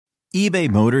eBay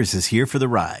Motors is here for the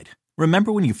ride.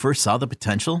 Remember when you first saw the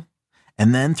potential?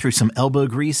 And then through some elbow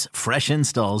grease, fresh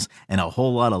installs, and a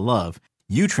whole lot of love,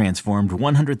 you transformed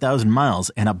 100,000 miles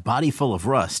and a body full of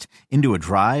rust into a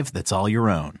drive that's all your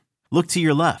own. Look to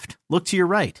your left. Look to your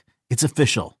right. It's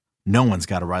official. No one's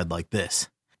got a ride like this.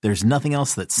 There's nothing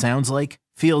else that sounds like,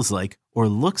 feels like, or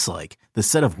looks like the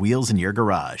set of wheels in your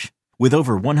garage. With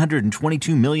over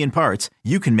 122 million parts,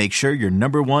 you can make sure your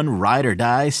number one ride or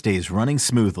die stays running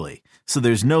smoothly. So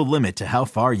there's no limit to how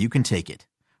far you can take it.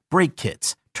 Brake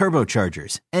kits,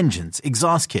 turbochargers, engines,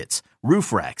 exhaust kits,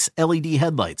 roof racks, LED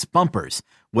headlights, bumpers,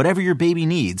 whatever your baby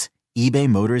needs, eBay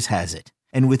Motors has it.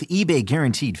 And with eBay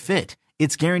Guaranteed Fit,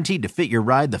 it's guaranteed to fit your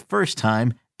ride the first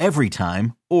time, every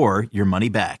time, or your money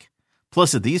back.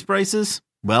 Plus at these prices,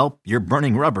 well, you're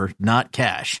burning rubber, not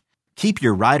cash. Keep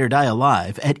your ride or die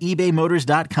alive at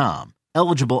ebaymotors.com.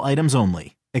 Eligible items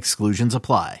only. Exclusions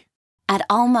apply. At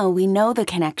Alma, we know the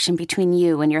connection between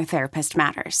you and your therapist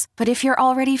matters. But if you're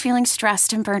already feeling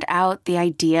stressed and burnt out, the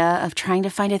idea of trying to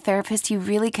find a therapist you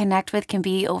really connect with can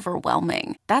be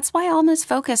overwhelming. That's why Alma's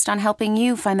focused on helping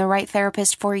you find the right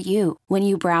therapist for you. When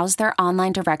you browse their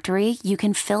online directory, you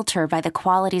can filter by the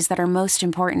qualities that are most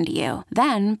important to you.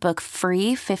 Then book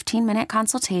free 15-minute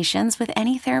consultations with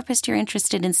any therapist you're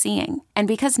interested in seeing. And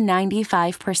because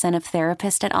 95% of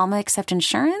therapists at Alma accept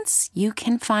insurance, you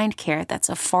can find care that's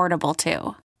affordable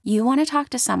too. You want to talk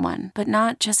to someone, but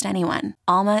not just anyone.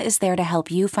 Alma is there to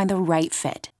help you find the right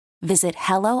fit. Visit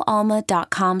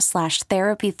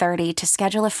helloalma.com/therapy30 to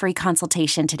schedule a free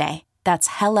consultation today. That's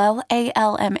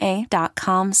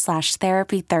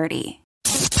helloalma.com/therapy30.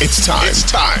 It's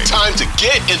time to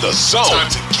get in the zone.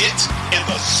 Time to get in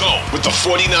the zone with the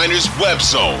 49ers Web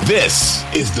Zone. This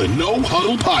is the No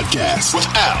Huddle Podcast with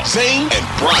Al, Zane, and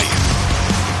Brian.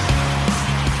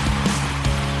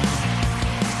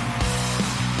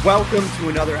 Welcome to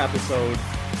another episode,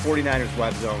 49ers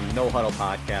Web Zone, No Huddle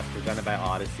Podcast, presented by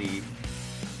Odyssey.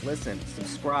 Listen,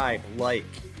 subscribe, like,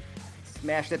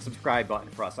 smash that subscribe button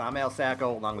for us. I'm Al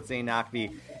Sacco, along with Zane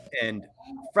Nachby, and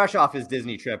fresh off his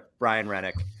Disney trip, Brian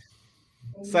Rennick.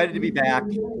 Excited to be back.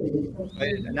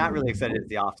 Not really excited it's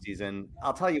the offseason.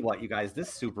 I'll tell you what, you guys,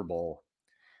 this Super Bowl,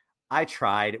 I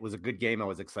tried. It was a good game. I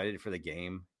was excited for the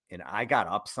game, and I got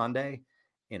up Sunday,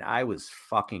 and I was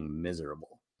fucking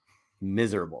miserable.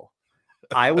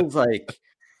 I was like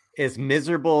as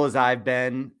miserable as I've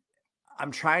been. I'm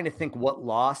trying to think what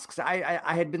loss, because I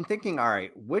had been thinking, all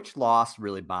right, which loss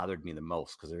really bothered me the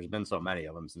most, because there's been so many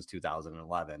of them since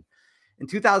 2011. And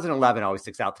 2011 always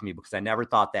sticks out to me because I never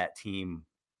thought that team,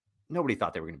 nobody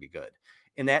thought they were going to be good.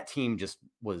 And that team just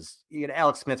was, you know,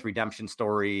 Alex Smith redemption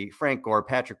story, Frank Gore,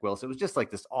 Patrick Wilson. It was just like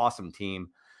this awesome team.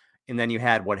 And then you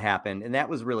had what happened, and that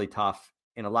was really tough.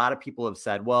 And a lot of people have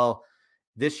said, well,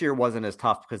 this year wasn't as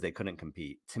tough because they couldn't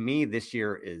compete. To me, this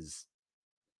year is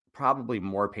probably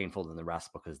more painful than the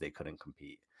rest because they couldn't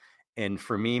compete. And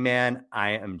for me, man,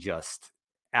 I am just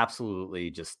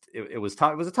absolutely just, it was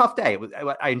tough. It was a tough day.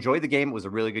 I enjoyed the game. It was a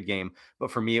really good game,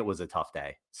 but for me, it was a tough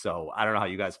day. So I don't know how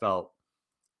you guys felt.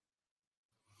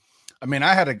 I mean,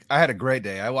 I had a great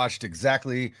day. I watched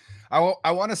exactly,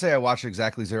 I want to say I watched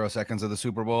exactly 0 seconds of the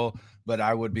Super Bowl, but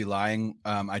I would be lying.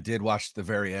 I did watch the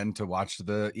very end to watch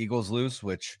the Eagles lose,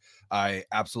 which I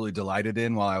absolutely delighted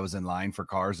in while I was in line for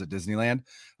cars at Disneyland,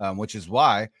 which is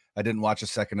why I didn't watch a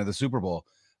second of the Super Bowl.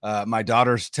 My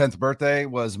daughter's 10th birthday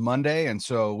was Monday, and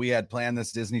so we had planned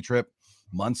this Disney trip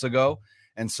months ago.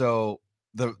 And so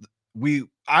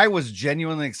I was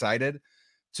genuinely excited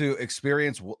to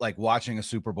experience like watching a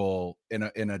Super Bowl in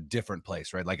a different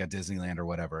place, right? Like a Disneyland or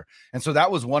whatever. And so that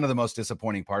was one of the most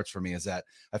disappointing parts for me, is that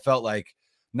I felt like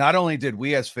not only did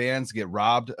we as fans get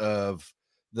robbed of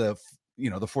the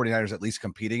 49ers at least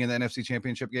competing in the NFC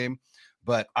Championship game,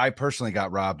 but I personally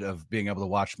got robbed of being able to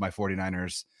watch my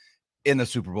 49ers in the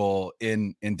Super Bowl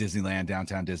in Disneyland,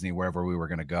 downtown Disney, wherever we were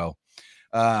going to go.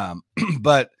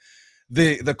 But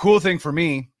the cool thing for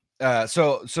me,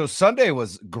 so Sunday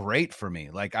was great for me.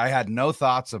 Like, I had no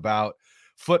thoughts about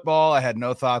football. I had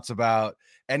no thoughts about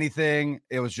anything.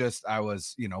 It was just,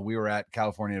 we were at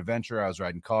California Adventure. I was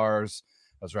riding cars.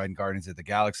 I was riding Guardians of the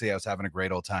Galaxy. I was having a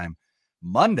great old time.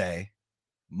 Monday,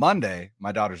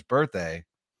 my daughter's birthday,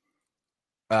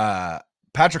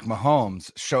 Patrick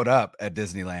Mahomes showed up at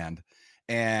Disneyland,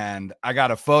 and I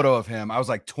got a photo of him. I was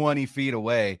like 20 feet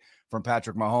away from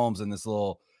Patrick Mahomes in this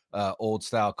little old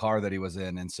style car that he was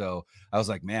in. And so I was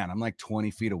like, man, I'm like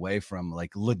 20 feet away from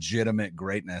like legitimate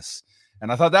greatness.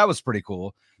 And I thought that was pretty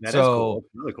cool. That is cool.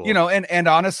 Really cool. And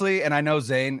honestly, and I know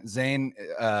Zane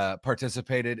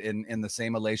participated in the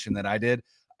same elation that I did.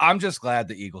 I'm just glad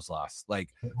the Eagles lost. Like,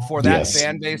 for that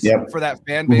fan base,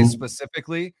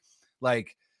 specifically,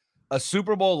 Like a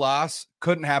Super Bowl loss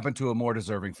couldn't happen to a more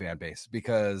deserving fan base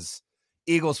because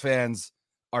Eagles fans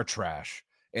are trash.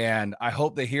 And I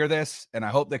hope they hear this and I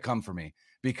hope they come for me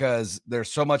because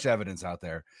there's so much evidence out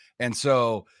there. And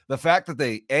so the fact that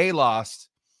they A, lost,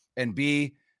 and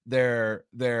B, their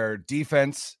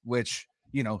defense, which,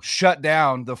 you know, shut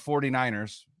down the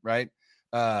 49ers, right?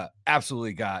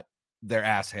 Absolutely got their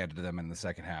ass handed to them in the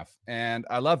second half. And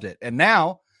I loved it. And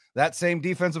now that same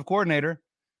defensive coordinator,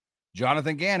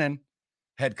 Jonathan Gannon,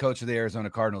 head coach of the Arizona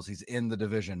Cardinals, he's in the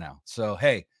division now. So,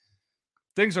 hey,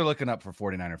 things are looking up for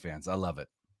 49er fans. I love it.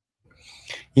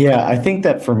 Yeah, I think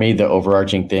that for me, the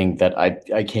overarching thing that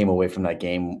I came away from that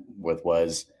game with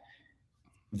was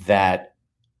that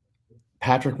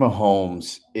Patrick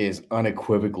Mahomes is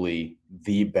unequivocally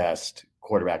the best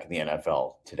quarterback in the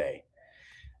NFL today.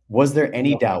 Was there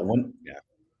any doubt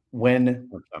when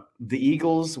the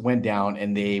Eagles went down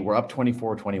and they were up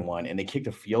 24-21 and they kicked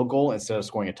a field goal instead of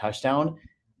scoring a touchdown?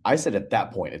 I said at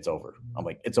that point, it's over. I'm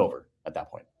like, it's over at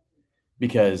that point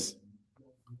because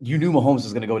you knew Mahomes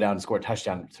was going to go down and score a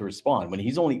touchdown to respond. When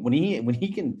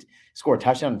he can score a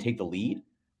touchdown and take the lead,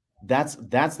 that's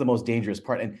the most dangerous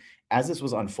part. And as this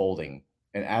was unfolding,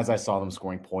 and as I saw them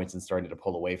scoring points and starting to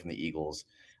pull away from the Eagles,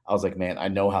 I was like, man, I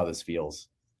know how this feels.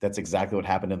 That's exactly what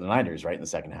happened to the Niners, right, in the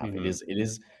second half. Mm-hmm. It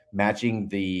is matching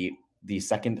the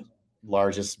second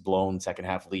largest blown second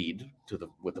half lead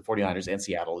with the 49ers and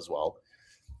Seattle as well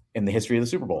in the history of the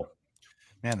Super Bowl.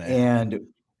 And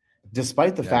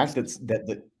despite the fact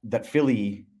that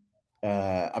Philly,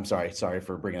 I'm sorry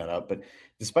for bringing that up, but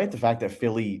despite the fact that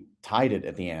Philly tied it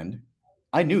at the end,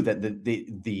 I knew that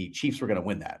the Chiefs were going to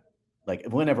win that. Like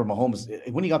whenever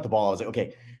Mahomes, when he got the ball, I was like,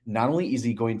 okay, not only is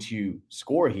he going to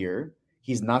score here,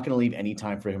 he's not going to leave any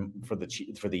time for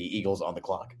the Eagles on the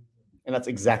clock. And that's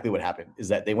exactly what happened, is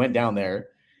that they went down there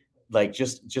like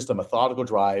just a methodical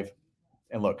drive.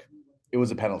 And look, it was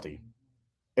a penalty.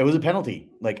 It was a penalty.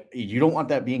 Like, you don't want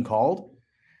that being called.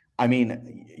 I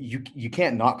mean, you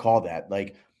can't not call that.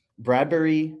 Like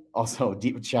Bradbury, also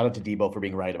shout out to Debo for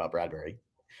being right about Bradbury.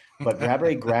 But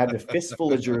Bradbury grabbed a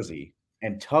fistful of jersey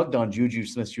and tugged on Juju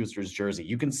Smith-Schuster's jersey.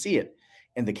 You can see it.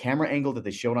 And the camera angle that they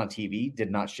showed on TV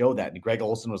did not show that. And Greg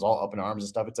Olsen was all up in arms and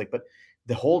stuff. It's like, but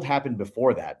the hold happened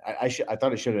before that. I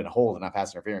thought it should have been a hold and not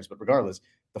pass interference. But regardless,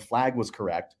 the flag was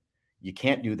correct. You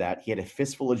can't do that. He had a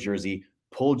fistful of jersey,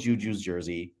 pulled Juju's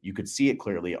jersey. You could see it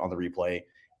clearly on the replay.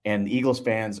 And the Eagles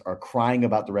fans are crying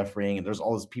about the refereeing. And there's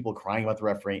all these people crying about the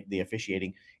refereeing, the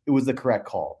officiating. It was the correct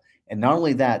call. And not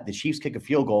only that, the Chiefs kick a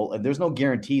field goal, and there's no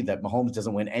guarantee that Mahomes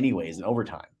doesn't win anyways in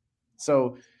overtime.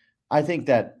 So I think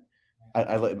that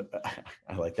I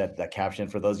like that caption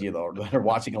for those of you that are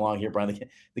watching along here, Brian,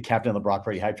 the captain of the Brock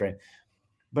Purdy hype train.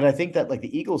 But I think that like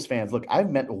the Eagles fans, look, I've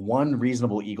met one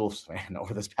reasonable Eagles fan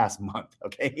over this past month.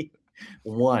 Okay.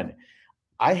 One,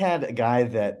 I had a guy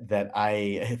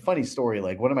funny story,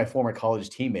 like one of my former college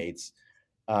teammates,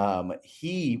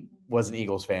 he was an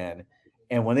Eagles fan.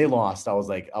 And when they lost, I was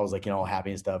like, you know, all happy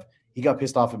and stuff. He got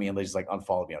pissed off at me and they just like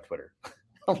unfollowed me on Twitter.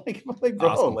 I'm like, bro,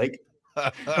 awesome. Like,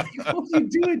 what you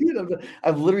doing, dude?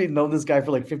 I've literally known this guy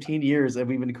for like 15 years and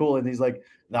we've been cool. And he's like,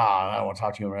 nah, I don't want to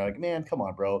talk to you. And I'm like, man, come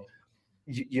on, bro.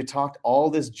 You talked all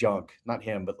this junk, not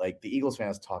him, but like the Eagles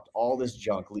fans talked all this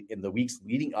junk in the weeks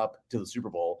leading up to the Super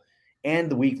Bowl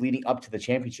and the week leading up to the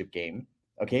championship game.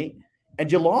 Okay. And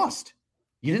you lost.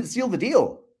 You didn't seal the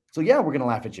deal. So yeah, we're going to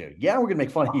laugh at you. Yeah, we're going to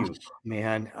make fun of you.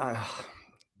 Man.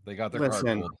 They got their card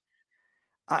pulled.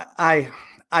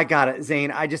 I got it,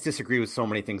 Zane. I just disagree with so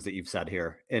many things that you've said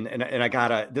here. And I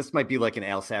gotta, this might be like an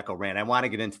Al Sacco rant. I want to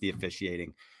get into the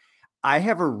officiating. I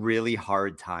have a really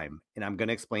hard time, and I'm going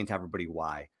to explain to everybody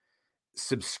why,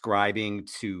 subscribing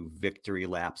to victory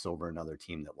laps over another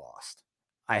team that lost.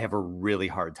 I have a really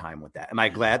hard time with that. Am I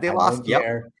glad they lost?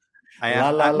 Yep. I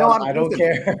don't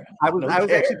care. I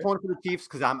was actually pulling for the Chiefs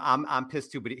because I'm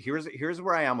pissed too. But here's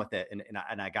where I am with it,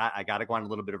 and I got to go on a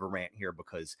little bit of a rant here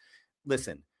because,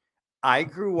 listen, I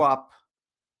grew up.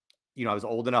 You know, I was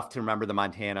old enough to remember the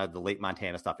late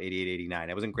Montana stuff, 88, 89.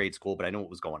 I was in grade school, but I knew what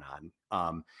was going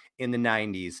on. In the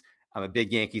 90s, I'm a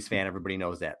big Yankees fan. Everybody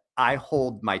knows that. I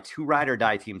hold my two ride or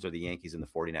die teams are the Yankees and the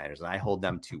 49ers, and I hold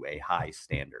them to a high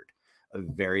standard, a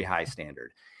very high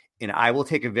standard. And I will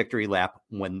take a victory lap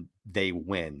when they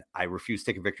win. I refuse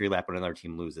to take a victory lap when another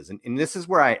team loses. And this is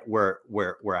where I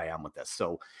am with this.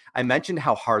 So I mentioned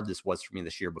how hard this was for me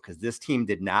this year because this team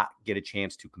did not get a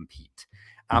chance to compete.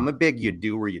 I'm a big you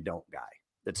do or you don't guy.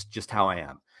 That's just how I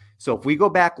am. So if we go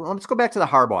back, let's go back to the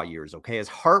Harbaugh years, okay? As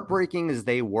heartbreaking as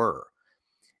they were,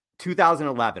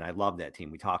 2011, I love that team.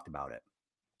 We talked about it.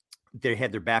 They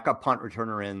had their backup punt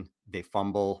returner in. They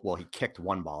fumble. Well, he kicked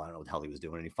one ball. I don't know what the hell he was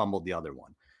doing, and he fumbled the other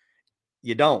one.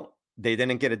 You don't. They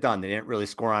didn't get it done. They didn't really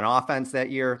score on offense that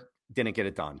year. Didn't get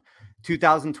it done.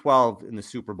 2012 in the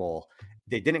Super Bowl,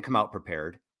 they didn't come out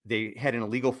prepared. They had an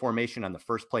illegal formation on the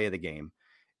first play of the game.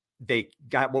 They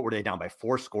got, what were they down by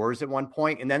 4 scores at one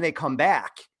point? And then they come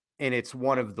back, and it's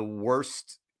one of the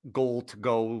worst goal to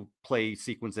go play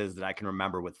sequences that I can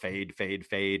remember with fade, fade,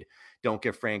 fade. Don't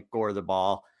give Frank Gore the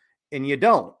ball. And you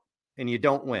don't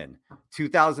win.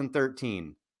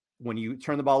 2013, when you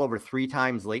turn the ball over 3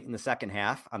 times late in the second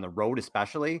half on the road,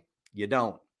 especially, you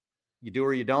don't. You do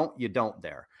or you don't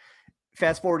there.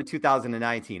 Fast forward to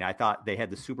 2019, I thought they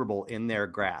had the Super Bowl in their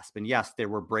grasp. And yes, there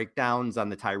were breakdowns on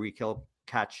the Tyreek Hill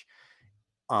catch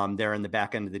there in the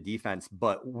back end of the defense,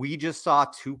 but we just saw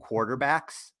 2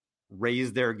 quarterbacks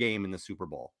raise their game in the Super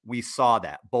Bowl. We saw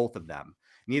that, both of them.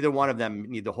 Neither one of them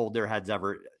need to hold their heads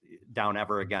down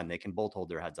ever again. They can both hold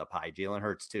their heads up high. Jalen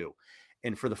Hurts too.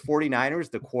 And for the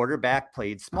 49ers, the quarterback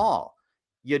played small.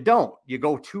 You don't. You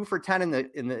go 2 for 10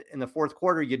 in the fourth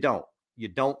quarter. You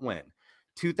don't win.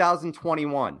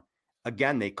 2021,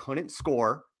 again, they couldn't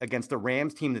score against the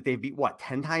Rams team that they beat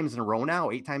 10 times in a row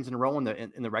now, 8 times in a row in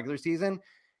the regular season.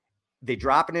 They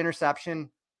drop an interception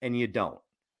and you don't.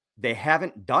 They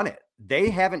haven't done it.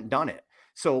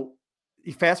 So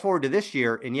you fast forward to this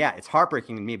year, and yeah, it's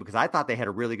heartbreaking to me because I thought they had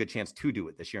a really good chance to do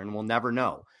it this year, and we'll never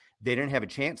know. They didn't have a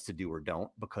chance to do or don't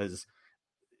because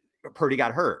Purdy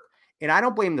got hurt. And I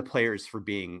don't blame the players for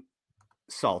being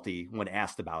salty when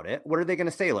asked about it. What are they going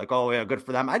to say? Like, oh yeah, good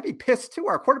for them. I'd be pissed too.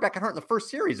 Our quarterback got hurt in the first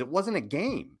series. It wasn't a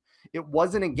game.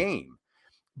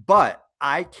 But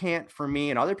I can't, for me,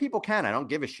 and other people can, I don't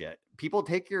give a shit. People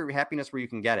take your happiness where you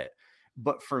can get it.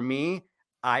 But for me,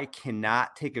 I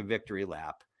cannot take a victory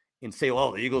lap and say,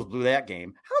 oh, the Eagles blew that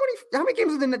game. How many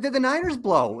games did the Niners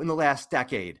blow in the last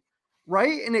decade?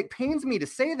 Right. And it pains me to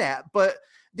say that, but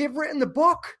they've written the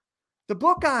book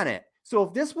on it. So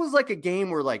if this was like a game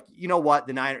where, like, you know what,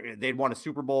 the Niners, they'd won a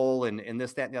Super Bowl and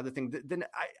this, that, and the other thing, then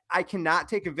I cannot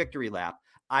take a victory lap.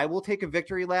 I will take a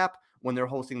victory lap when they're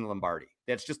hosting the Lombardi.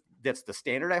 That's the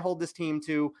standard I hold this team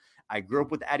to. I grew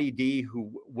up with Eddie D,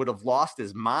 who would have lost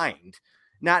his mind,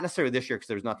 not necessarily this year because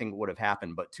there's nothing that would have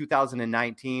happened, but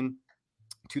 2019,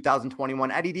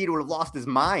 2021, Eddie D would have lost his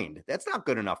mind. That's not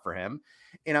good enough for him.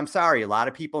 And I'm sorry, a lot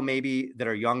of people maybe that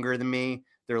are younger than me,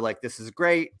 they're like, this is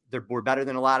great. We're better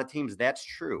than a lot of teams. That's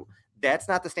true. That's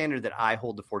not the standard that I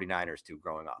hold the 49ers to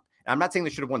growing up. And I'm not saying they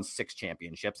should have won 6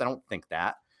 championships. I don't think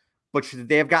that. But should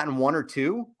they have gotten 1 or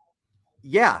 2?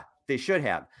 Yeah, they should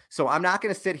have. So I'm not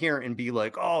going to sit here and be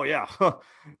like, oh yeah,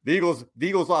 the Eagles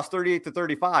lost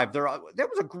 38-35. That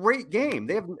was a great game.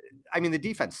 The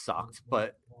defense sucked,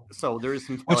 but so there's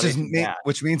some,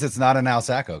 which means it's not an Al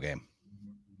Sacco game.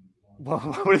 Well,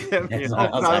 what does that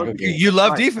mean? You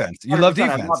love defense. You love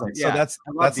defense. Yeah, so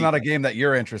that's not a game that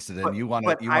you're interested in. You want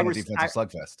a defensive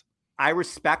slugfest. I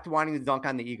respect wanting to dunk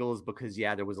on the Eagles because,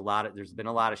 yeah, there's been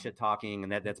a lot of shit talking,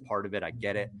 and that's part of it. I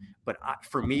get it. But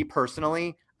for me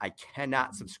personally, I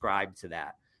cannot subscribe to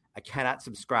that. I cannot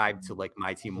subscribe to, like,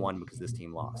 my team won because this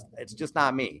team lost. It's just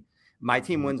not me. My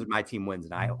team wins when my team wins,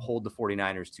 and I hold the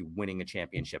 49ers to winning a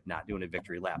championship, not doing a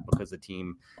victory lap because the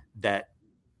team that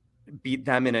beat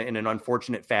them in an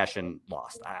unfortunate fashion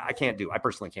lost. I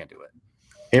personally can't do it.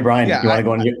 Hey Brian, you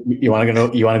want to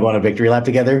go on a victory lap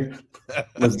together?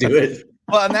 Let's do it.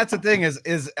 Well, and that's the thing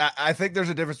is I think there's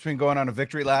a difference between going on a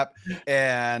victory lap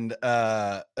and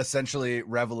essentially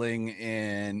reveling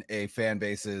in a fan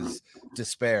base's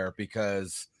despair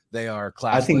because they are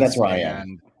classless. I think that's where I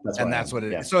am. That's what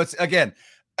it is. So it's, again,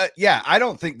 I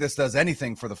don't think this does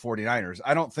anything for the 49ers.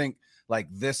 I don't think like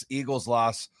this Eagles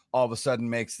loss all of a sudden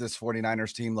makes this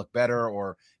 49ers team look better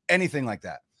or anything like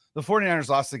that. The 49ers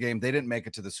lost the game. They didn't make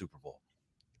it to the Super Bowl.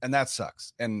 And that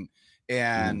sucks. And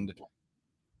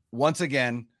once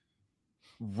again,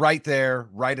 right there,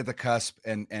 right at the cusp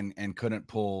and couldn't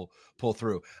pull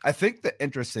through. I think the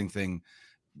interesting thing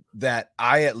that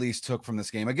I at least took from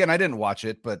this game, again, I didn't watch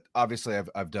it, but obviously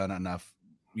I've done enough,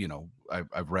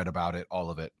 I've read about it, all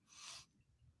of it.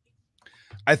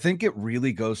 I think it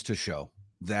really goes to show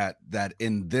that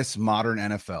in this modern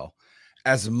NFL,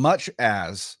 as much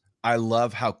as I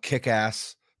love how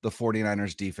kick-ass the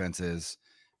 49ers defense is,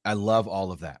 I love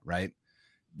all of that, right?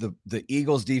 The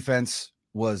Eagles defense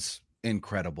was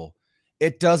incredible.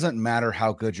 It doesn't matter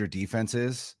how good your defense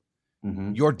is.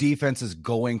 Mm-hmm. Your defense is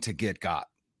going to get got.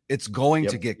 It's going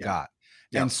to get got.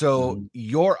 Yep. And so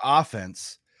your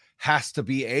offense has to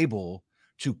be able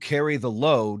to carry the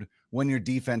load when your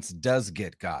defense does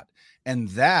get got. And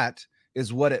that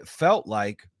is what it felt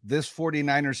like this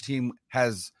 49ers team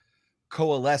has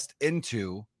coalesced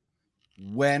into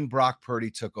when Brock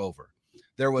Purdy took over.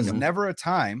 There was never a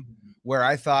time where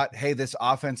I thought, hey, this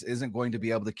offense isn't going to be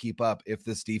able to keep up if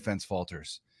this defense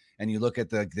falters. And you look at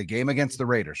the game against the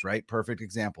Raiders, right? Perfect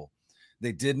example.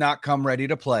 They did not come ready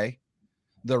to play.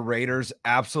 The Raiders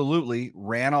absolutely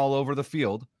ran all over the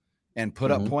field and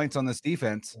put up points on this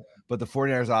defense, but the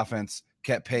 49ers offense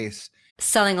kept pace.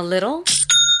 Selling a little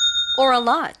or a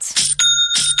lot?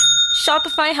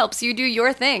 Shopify helps you do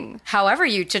your thing, however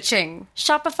you cha-ching.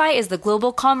 Shopify is the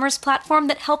global commerce platform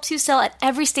that helps you sell at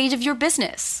every stage of your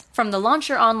business. From the launch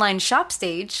your online shop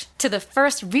stage, to the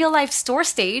first real-life store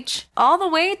stage, all the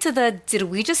way to the did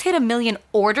we just hit 1 million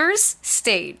orders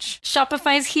stage.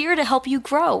 Shopify's here to help you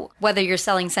grow. Whether you're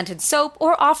selling scented soap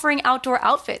or offering outdoor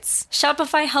outfits,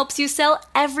 Shopify helps you sell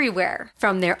everywhere.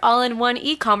 From their all-in-one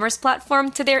e-commerce platform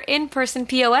to their in-person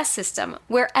POS system,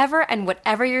 wherever and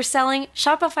whatever you're selling,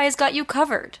 Shopify's got you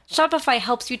covered. Shopify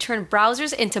helps you turn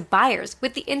browsers into buyers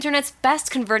with the internet's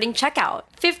best converting checkout.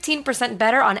 15%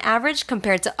 better on average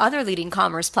compared to other leading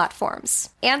commerce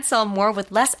platforms. And sell more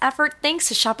with less effort thanks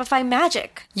to Shopify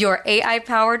Magic, your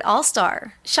AI-powered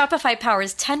all-star. Shopify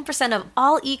powers 10% of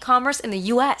all e-commerce in the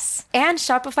US. And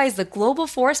Shopify is the global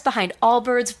force behind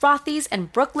Allbirds, Rothy's,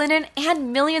 and Brooklinen,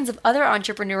 and millions of other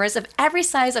entrepreneurs of every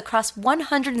size across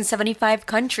 175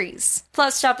 countries.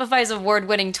 Plus, Shopify's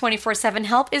award-winning 24/7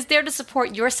 help is there to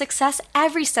support your success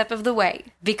every step of the way.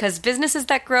 Because businesses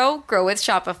that grow, grow with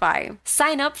Shopify.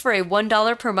 Sign up for a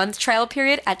 $1 per month trial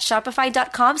period at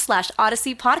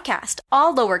shopify.com/Odyssey Podcast,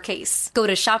 all lowercase. Go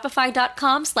to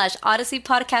shopify.com/Odyssey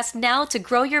Podcast now to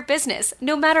grow your business,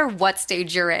 no matter what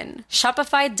stage you're in.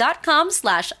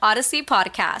 Shopify.com/Odyssey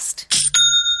Podcast.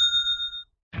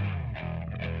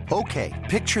 Okay,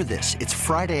 picture this. It's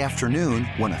Friday afternoon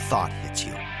when a thought hits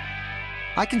you.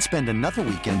 I can spend another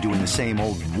weekend doing the same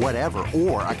old whatever,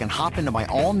 or I can hop into my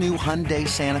all-new Hyundai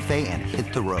Santa Fe and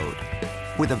hit the road.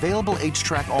 With available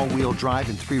H-Track all-wheel drive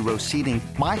and 3-row seating,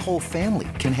 my whole family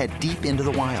can head deep into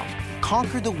the wild.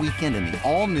 Conquer the weekend in the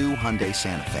all-new Hyundai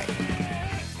Santa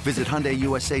Fe. Visit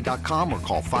HyundaiUSA.com or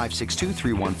call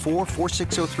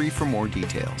 562-314-4603 for more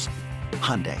details.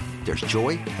 Hyundai, there's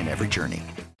joy in every journey.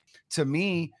 To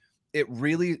me, it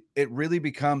really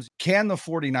becomes, can the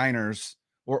 49ers,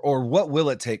 or what will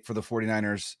it take for the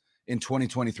 49ers in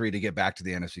 2023 to get back to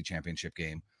the NFC Championship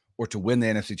game, or to win the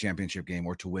NFC Championship game,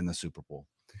 or to win the Super Bowl?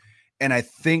 And I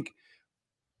think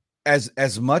as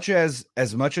much as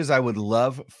I would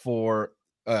love for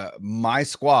my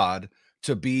squad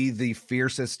to be the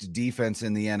fiercest defense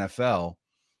in the NFL,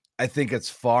 I think it's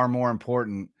far more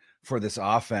important for this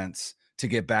offense to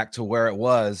get back to where it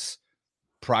was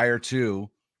prior to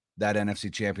that NFC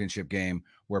Championship game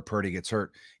where Purdy gets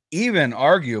hurt. Even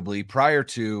arguably prior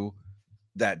to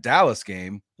that Dallas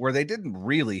game where they didn't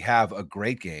really have a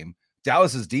great game.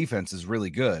 Dallas's defense is really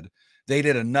good. They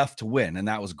did enough to win, and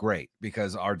that was great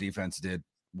because our defense did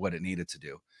what it needed to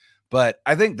do. But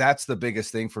I think that's the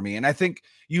biggest thing for me. And I think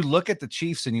you look at the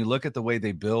Chiefs and you look at the way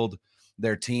they build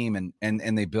their team and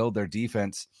they build their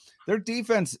defense. Their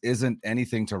defense isn't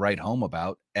anything to write home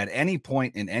about at any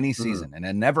point in any season, and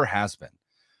it never has been.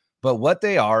 But what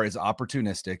they are is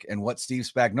opportunistic, and what Steve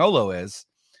Spagnuolo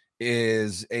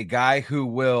is a guy who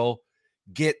will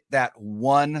get that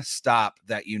one stop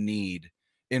that you need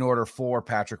in order for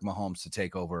Patrick Mahomes to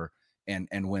take over and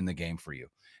win the game for you.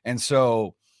 And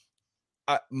so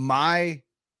my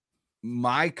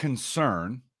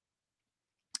concern,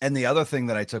 and the other thing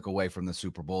that I took away from the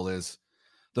Super Bowl, is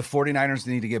the 49ers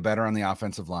need to get better on the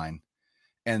offensive line,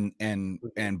 and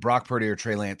Brock Purdy or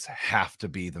Trey Lance have to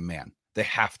be the man. They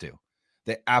have to.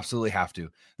 They absolutely have to.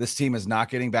 This team is not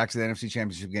getting back to the NFC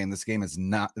Championship game. This team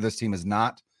is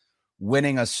not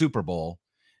winning a Super Bowl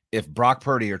if Brock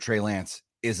Purdy or Trey Lance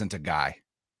isn't a guy.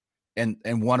 And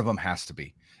one of them has to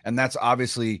be. And that's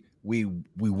obviously we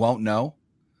won't know,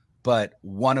 but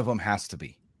one of them has to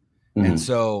be. And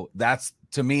so that's,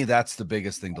 to me, that's the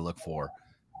biggest thing to look for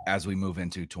as we move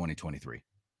into 2023.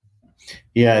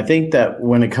 Yeah, I think that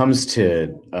when it comes to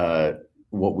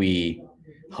what we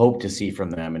hope to see from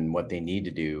them and what they need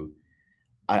to do,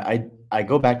 I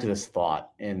go back to this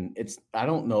thought, and I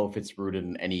don't know if it's rooted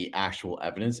in any actual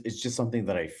evidence. It's just something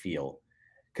that I feel,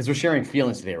 because we're sharing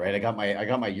feelings today, right? I got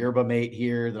my yerba mate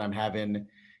here that I'm having.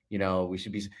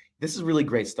 This is really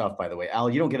great stuff, by the way. Al,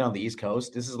 you don't get on the East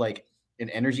Coast. This is like an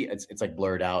energy. It's like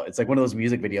blurred out. It's like one of those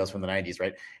music videos from the 90s,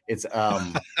 right? It's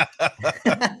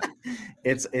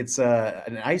it's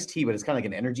an iced tea, but it's kind of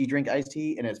like an energy drink iced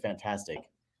tea, and it's fantastic.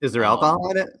 Is there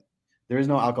alcohol in it? There is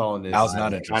no alcohol in this. I was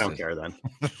not interested. I don't care then.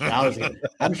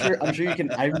 I'm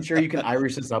sure you can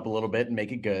Irish this up a little bit and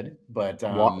make it good. But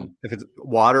if it's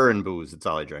water and booze, it's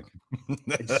all I drink.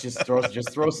 It's just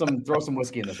throw some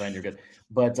whiskey in this, Ryan. You're good.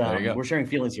 But we're sharing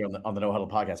feelings here on the No Huddle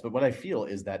podcast. But what I feel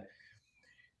is that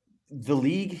the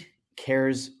league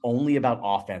cares only about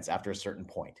offense after a certain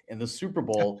point. In the Super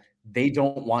Bowl, they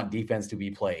don't want defense to be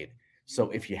played. So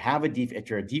if you have if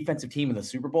you're a defensive team in the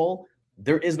Super Bowl,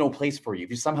 there is no place for you.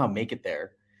 If you somehow make it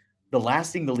there, the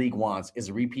last thing the league wants is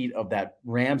a repeat of that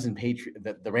Rams and Patriots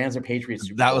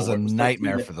Super that Bowl. Was a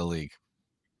nightmare for the league.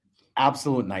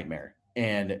 Absolute nightmare.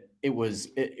 And it was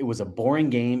a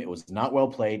boring game. It was not well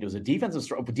played. It was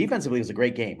defensively, it was a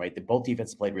great game, right? Both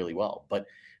defenses played really well, but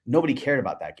nobody cared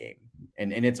about that game.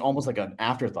 And it's almost like an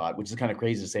afterthought, which is kind of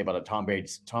crazy to say about a Tom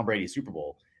Brady Super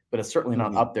Bowl, but it's certainly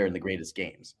not up there in the greatest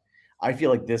games. I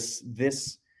feel like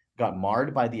this got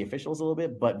marred by the officials a little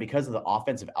bit, but because of the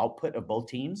offensive output of both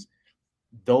teams,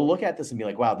 they'll look at this and be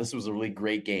like, wow, this was a really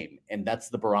great game. And that's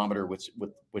the barometer which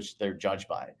they're judged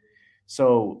by.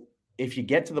 So if you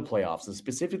get to the playoffs, and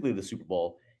specifically the Super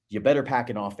Bowl, you better pack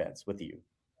an offense with you.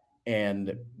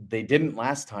 And they didn't the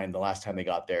last time they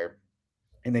got there,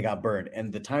 and they got burned.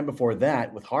 And the time before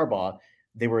that with Harbaugh,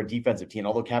 they were a defensive team.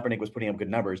 Although Kaepernick was putting up good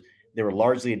numbers, they were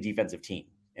largely a defensive team.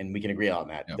 And we can agree on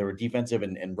that. Yep. They were defensive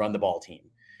and run the ball team.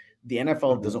 The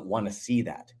NFL doesn't want to see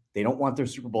that. They don't want their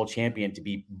Super Bowl champion to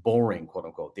be boring, quote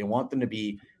unquote. They want them to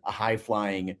be a high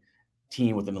flying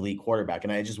team with an elite quarterback.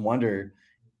 And I just wonder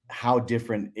how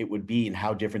different it would be and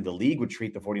how different the league would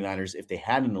treat the 49ers if they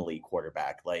had an elite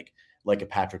quarterback, like a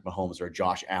Patrick Mahomes or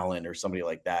Josh Allen or somebody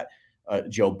like that,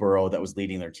 Joe Burrow that was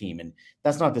leading their team. And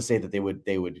that's not to say that they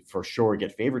would for sure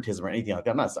get favoritism or anything like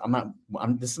that.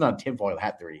 This is not a tinfoil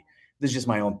hat theory. This is just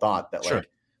my own thought that like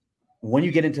when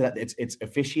you get into that, it's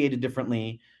officiated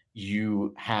differently.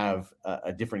 You have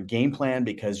a different game plan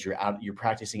because you're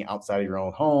practicing outside of your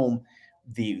own home.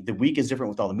 The week is different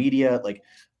with all the media. Like,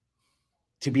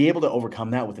 to be able to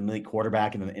overcome that with an elite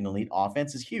quarterback and an elite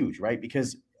offense is huge, right?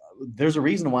 Because there's a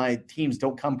reason why teams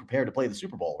don't come prepared to play the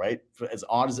Super Bowl, right? As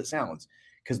odd as it sounds,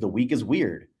 because the week is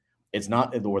weird. It's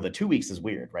not, or the 2 weeks is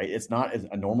weird, right? It's not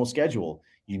a normal schedule.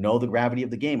 You know the gravity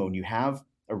of the game. When you have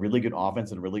a really good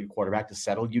offense and a really good quarterback to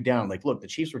settle you down, like, look, the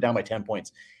Chiefs were down by 10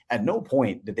 points. At no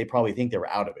point did they probably think they were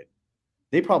out of it.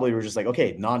 They probably were just like,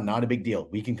 okay, not a big deal.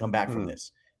 We can come back from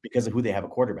this because of who they have a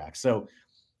quarterback. So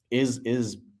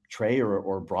is Trey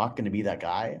or Brock going to be that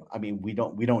guy? I mean, we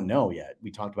don't know yet.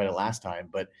 We talked about it last time,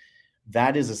 but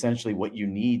that is essentially what you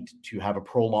need to have a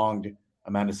prolonged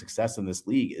amount of success in this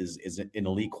league is an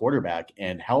elite quarterback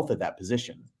and health at that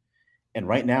position. And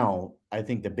right now, I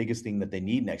think the biggest thing that they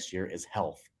need next year is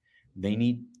health. They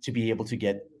need to be able to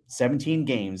get 17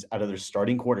 games out of their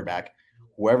starting quarterback,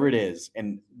 whoever it is.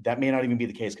 And that may not even be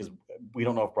the case because we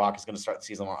don't know if Brock is going to start the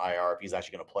season on IR, if he's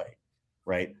actually going to play,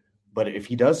 right? But if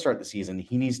he does start the season,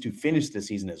 he needs to finish the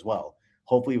season as well,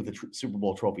 hopefully with the Super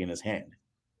Bowl trophy in his hand.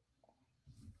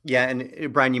 Yeah,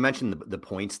 and Brian, you mentioned the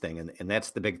points thing, and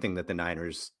that's the big thing that the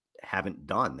Niners haven't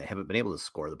done. They haven't been able to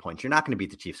score the points. You're not going to beat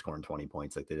the Chiefs scoring 20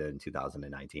 points like they did in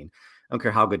 2019. I don't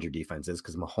care how good your defense is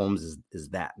because Mahomes is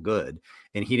that good.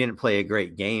 And he didn't play a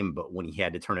great game, but when he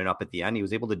had to turn it up at the end, he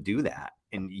was able to do that.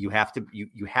 And you have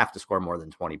to score more than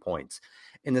 20 points.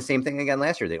 And the same thing again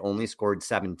last year, they only scored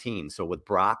 17. So with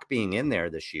Brock being in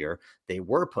there this year, they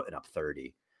were putting up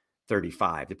 30,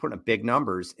 35. They're putting up big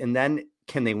numbers. And then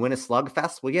can they win a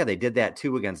slugfest? Well, yeah, they did that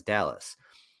too against Dallas.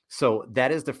 So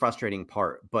that is the frustrating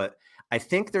part. But I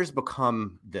think there's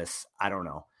become this, I don't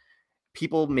know,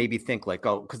 people maybe think like,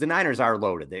 oh, because the Niners are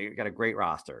loaded. They got a great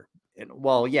roster. And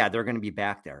well, yeah, they're going to be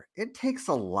back there. It takes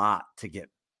a lot to get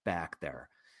back there.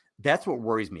 That's what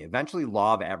worries me. Eventually,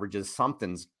 law of averages,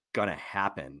 something's going to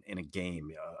happen in a game,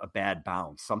 a bad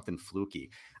bounce, something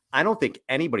fluky. I don't think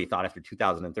anybody thought after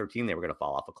 2013 they were going to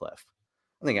fall off a cliff.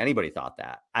 I don't think anybody thought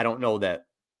that. I don't know that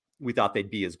we thought they'd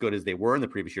be as good as they were in the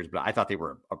previous years, but I thought they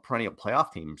were a perennial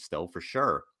playoff team still for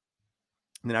sure.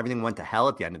 And then everything went to hell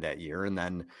at the end of that year. And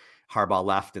then Harbaugh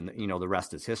left and, the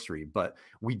rest is history. But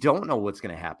we don't know what's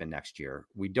going to happen next year.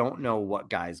 We don't know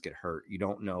what guys get hurt. You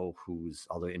don't know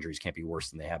although injuries can't be worse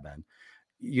than they have been.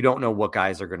 You don't know what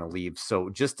guys are going to leave.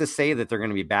 So just to say that they're going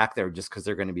to be back there just because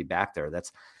they're going to be back there,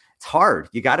 it's hard.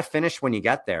 You got to finish when you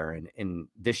get there. And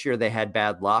this year they had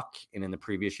bad luck. And in the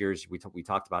previous years, we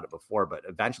talked about it before, but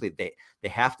eventually they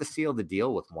have to seal the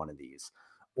deal with one of these.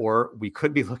 Or we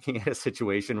could be looking at a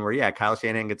situation where, Kyle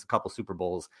Shanahan gets a couple Super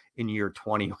Bowls in year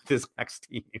 20 with his next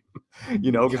team,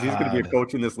 because he's going to be a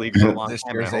coach in this league for a long this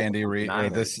time. Year's Andy Reid,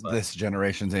 this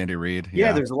generation's Andy Reid.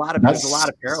 Yeah, there's a lot of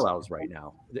parallels right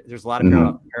now. There's a lot of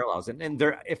parallels. parallels. And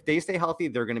they're, if they stay healthy,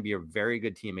 they're going to be a very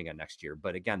good team again next year.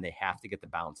 But again, they have to get the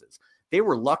bounces. They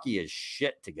were lucky as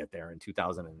shit to get there in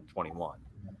 2021.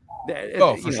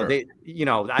 Oh, for sure. I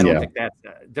don't think that's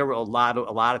there were a lot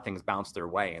of things bounced their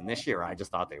way. And this year, I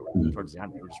just thought they were towards the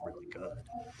end, they were just really good.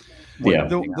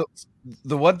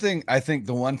 The one thing, I think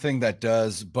the one thing that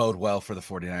does bode well for the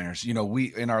 49ers,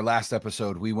 we, in our last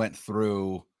episode, we went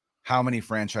through how many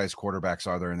franchise quarterbacks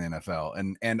are there in the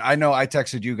NFL. And I know I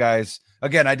texted you guys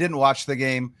again, I didn't watch the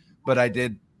game, but I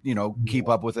did, keep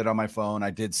up with it on my phone. I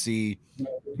did see,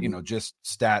 just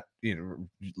stat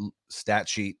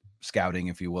sheet scouting,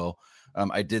 if you will.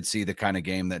 I did see the kind of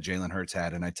game that Jalen Hurts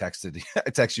had. And I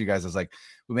texted you guys. I was like,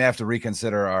 we may have to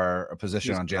reconsider our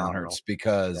position on Jalen Hurts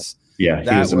because he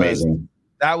was amazing.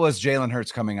 That was Jalen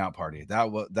Hurts coming out party.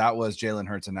 That was Jalen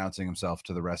Hurts announcing himself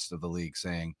to the rest of the league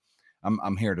saying,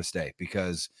 I'm here to stay,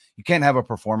 because you can't have a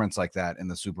performance like that in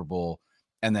the Super Bowl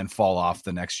and then fall off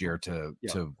the next year to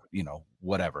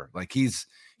whatever. Like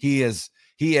he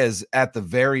is at the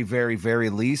very, very, very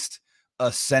least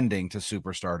ascending to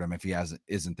superstardom if he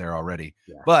isn't there already.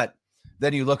 Yeah. But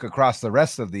then you look across the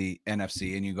rest of the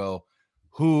NFC and you go,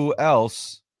 who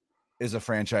else is a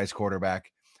franchise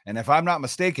quarterback? And if I'm not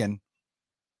mistaken,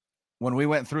 when we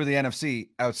went through the NFC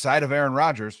outside of Aaron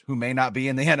Rodgers, who may not be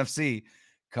in the NFC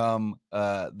come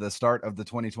the start of the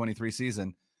 2023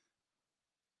 season,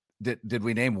 did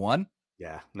we name one?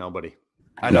 Yeah, nobody.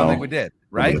 I don't think we did,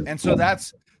 right? And so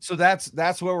that's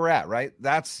where we're at, right?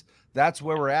 That's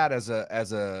where we're at as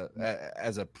a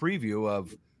preview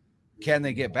of, can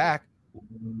they get back?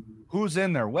 Who's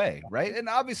in their way, right? And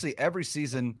obviously every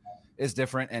season is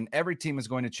different and every team is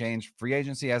going to change. Free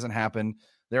agency hasn't happened.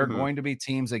 There are going to be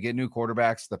teams that get new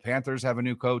quarterbacks. The Panthers have a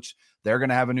new coach. They're going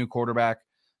to have a new quarterback.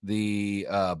 The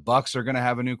Bucks are going to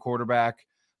have a new quarterback.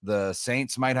 The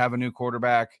Saints might have a new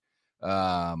quarterback.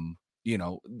 The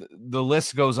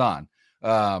list goes on.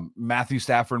 Matthew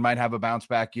Stafford might have a bounce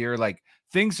back year. Like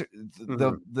things,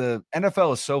 the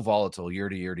NFL is so volatile year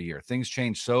to year to year. Things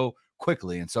change so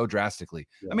quickly and so drastically.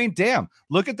 Yeah. I mean, damn,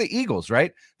 look at the Eagles,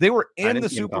 right? They were in the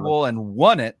Super Bowl and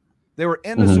won it. They were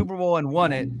in the Super Bowl and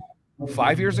won it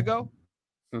 5 years ago.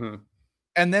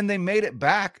 And then they made it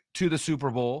back to the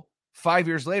Super Bowl 5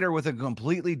 years later with a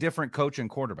completely different coach and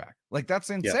quarterback. Like that's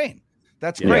insane. Yeah.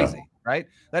 That's crazy, right?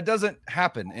 That doesn't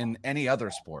happen in any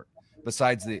other sport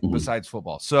besides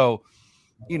football. So,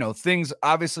 things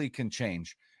obviously can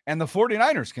change, and the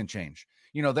 49ers can change.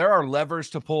 There are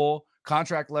levers to pull,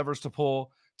 contract levers to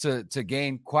pull to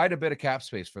gain quite a bit of cap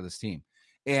space for this team.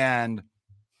 And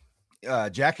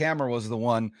Jack Hammer was the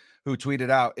one who tweeted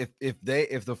out, if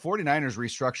the 49ers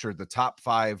restructured the top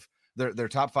five, their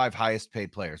top five highest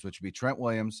paid players, which would be Trent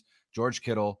Williams, George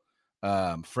Kittle,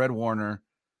 Fred Warner,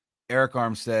 Eric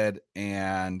Armstead,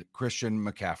 and Christian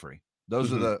McCaffrey.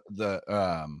 Those are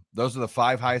the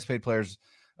five highest paid players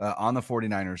on the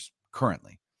 49ers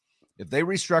currently. If they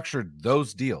restructured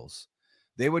those deals,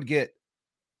 they would get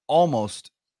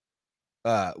almost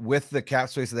with the cap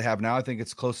space that they have now, I think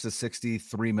it's close to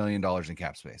 $63 million in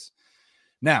cap space.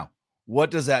 Now,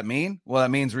 what does that mean? Well,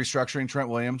 that means restructuring Trent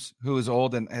Williams, who is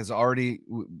old and has already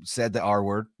said the R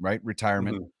word, right?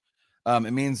 Retirement.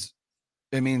 It means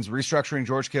restructuring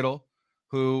George Kittle,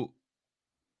 who,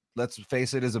 let's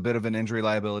face it, is a bit of an injury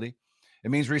liability.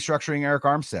 It means restructuring Eric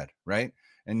Armstead, right?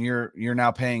 And you're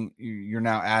now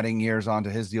adding years onto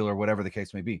his deal or whatever the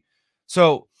case may be.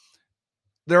 So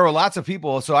there are lots of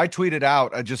people. So I tweeted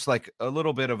out just like a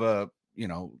little bit of a,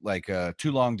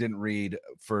 too long didn't read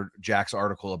for Jack's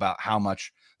article about how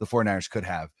much the 49ers could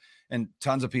have. And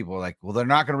tons of people are like, well, they're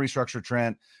not going to restructure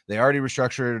Trent. They already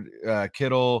restructured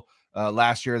Kittle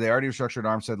last year. They already restructured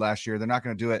Armstead last year. They're not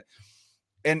going to do it.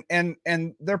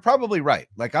 And they're probably right.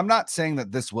 Like, I'm not saying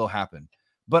that this will happen,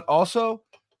 but also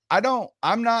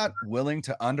I'm not willing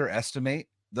to underestimate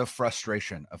the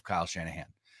frustration of Kyle Shanahan.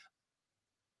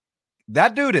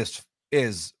 That dude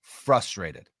is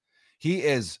frustrated. He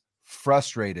is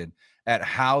frustrated at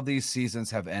how these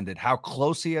seasons have ended, how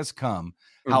close he has come,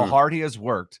 how hard he has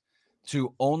worked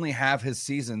to only have his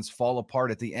seasons fall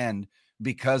apart at the end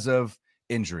because of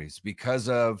injuries, because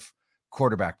of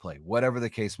quarterback play, whatever the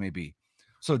case may be.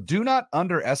 So do not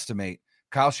underestimate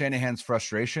Kyle Shanahan's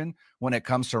frustration when it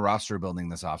comes to roster building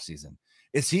this offseason.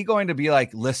 Is he going to be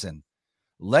like, listen,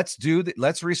 let's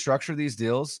restructure these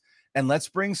deals and let's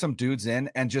bring some dudes in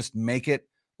and just make it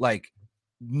like,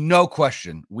 no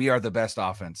question, we are the best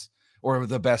offense or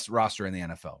the best roster in the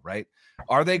NFL, right?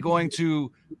 Are they going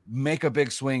to make a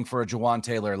big swing for a Jawan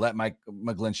Taylor, let Mike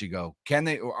McGlinchey go?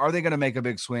 Are they going to make a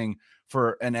big swing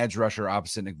for an edge rusher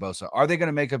opposite Nick Bosa? Are they going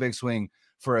to make a big swing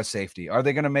for a safety? Are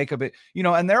they going to make a big,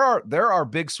 and there are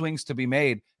big swings to be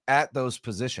made at those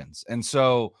positions. And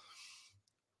so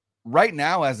right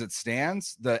now, as it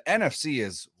stands, the NFC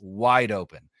is wide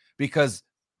open because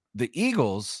the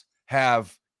Eagles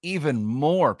have even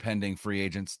more pending free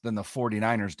agents than the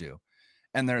 49ers do.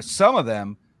 And there's some of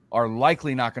them are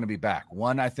likely not going to be back.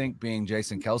 One, I think, being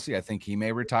Jason Kelce. I think he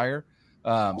may retire.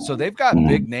 So they've got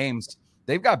big names.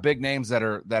 They've got big names that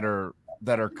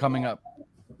are coming up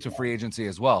to free agency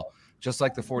as well, just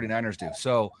like the 49ers do.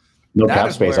 So no that cap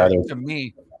is space where, either. to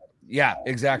me, yeah,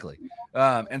 exactly.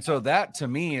 And so that to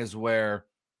me is where,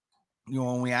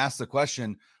 when we ask the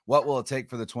question, what will it take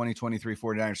for the 2023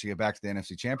 49ers to get back to the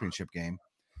NFC Championship game?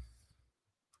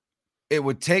 It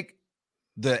would take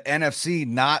the NFC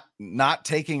not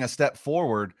taking a step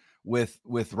forward with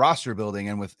roster building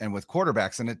and with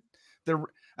quarterbacks. And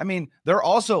there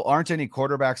also aren't any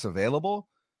quarterbacks available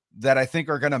that I think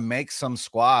are going to make some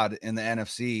squad in the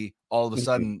NFC all of a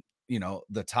sudden,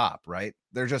 the top, right?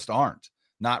 There just aren't,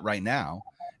 not right now.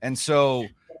 And so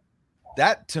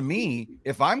that, to me,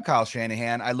 if I'm Kyle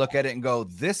Shanahan, I look at it and go,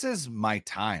 this is my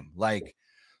time. Like,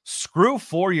 screw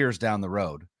 4 years down the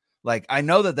road. Like, I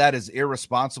know that is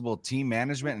irresponsible team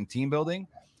management and team building,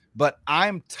 but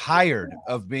I'm tired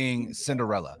of being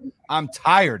Cinderella. I'm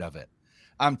tired of it.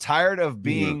 I'm tired of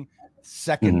being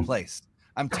second place.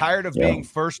 I'm tired of being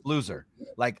first loser.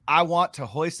 Like, I want to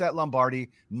hoist that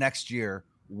Lombardi next year.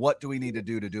 What do we need to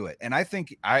do it? And I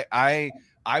think I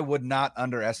would not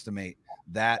underestimate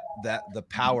that the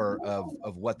power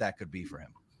of what that could be for him.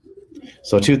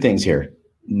 So two things here.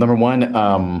 Number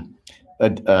one,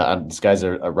 this guy's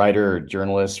a writer,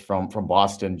 journalist from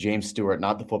Boston, James Stewart,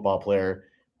 not the football player,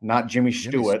 not Jimmy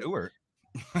Stewart.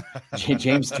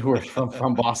 James Stewart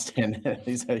from Boston.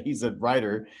 He's a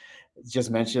writer.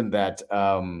 Just mentioned that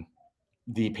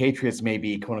the Patriots may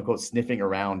be, quote unquote, sniffing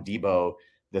around Debo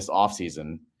this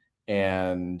offseason.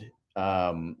 And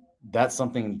that's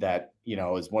something that,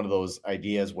 is one of those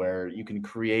ideas where you can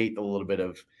create a little bit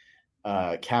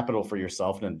of capital for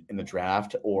yourself in the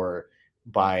draft, or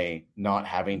by not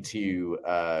having to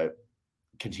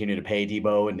continue to pay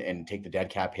Debo and take the dead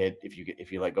cap hit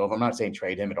if you let go of him. I'm not saying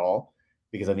trade him at all,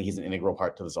 because I think he's an integral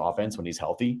part to this offense when he's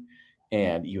healthy,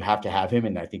 and you have to have him.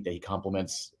 And I think that he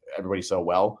complements everybody so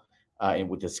well and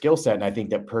with the skill set. And I think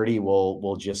that Purdy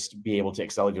will just be able to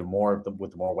excel even more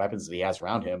with the more weapons that he has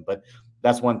around him. But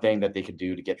that's one thing that they could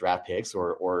do to get draft picks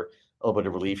or a little bit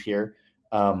of relief here.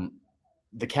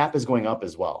 The cap is going up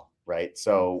as well, right?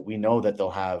 So we know that they'll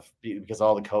have, because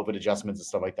all the COVID adjustments and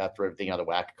stuff like that threw everything out of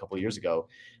whack a couple of years ago.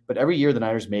 But every year the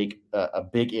Niners make a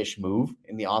big-ish move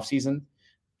in the offseason.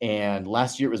 And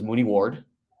last year it was Mooney Ward.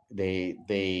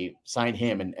 They signed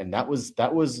him, and that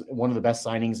was one of the best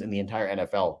signings in the entire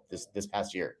NFL this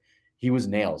past year. He was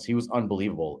nails. He was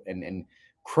unbelievable and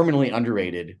criminally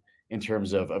underrated in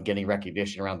terms of getting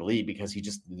recognition around the league, because he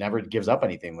just never gives up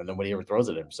anything when nobody ever throws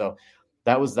at him. So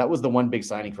that was the one big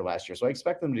signing for last year. So I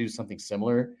expect them to do something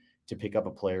similar, to pick up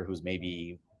a player who's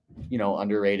maybe,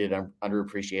 underrated,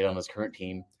 underappreciated on his current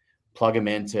team, plug him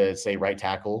into, say, right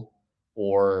tackle,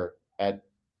 or at,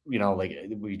 like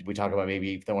we talk about,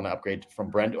 maybe if they want to upgrade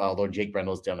from Brent, although Jake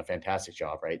Brendel's done a fantastic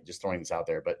job, right? Just throwing this out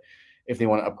there. But if they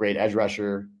want to upgrade edge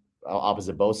rusher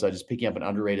opposite Bosa, just picking up an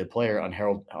underrated player,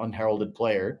 unheralded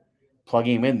player,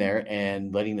 plugging him in there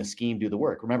and letting the scheme do the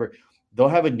work. Remember, they'll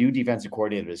have a new defensive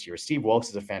coordinator this year. Steve Wilkes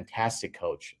is a fantastic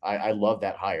coach. I love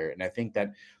that hire. And I think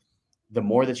that the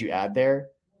more that you add there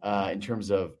in terms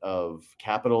of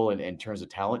capital and in terms of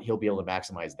talent, he'll be able to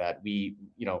maximize that.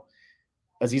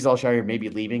 Azeez Al-Shaair may be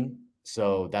leaving,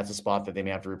 so that's a spot that they may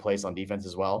have to replace on defense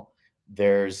as well.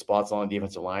 There's spots on the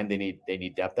defensive line they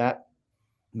need depth at.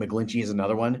 McGlinchey is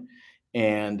another one.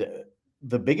 And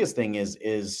the biggest thing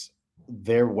is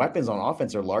their weapons on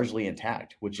offense are largely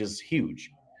intact, which is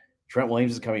huge. Trent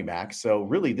Williams is coming back. So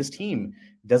really, this team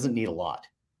doesn't need a lot.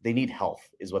 They need health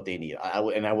is what they need. I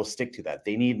will stick to that.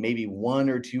 They need maybe one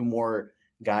or two more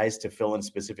guys to fill in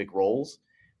specific roles,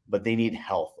 but they need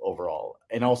health overall.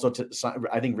 And also,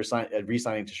 I think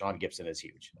re-signing Tashaun Gibson is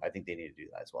huge. I think they need to do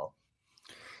that as well.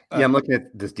 Yeah, I'm looking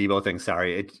at this Debo thing.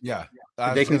 Sorry.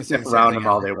 They can stick around him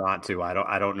all they want to.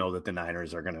 I don't know that the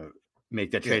Niners are going to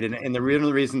make that trade. And the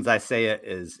real reasons I say it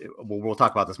is, we'll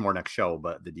talk about this more next show,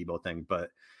 but the Debo thing. But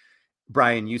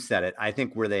Brian, you said it. I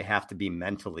think where they have to be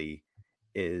mentally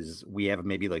is we have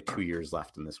maybe like 2 years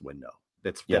left in this window.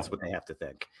 That's what they have to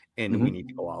think. And we need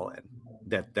to go all in.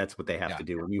 That's what they have to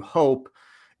do. And you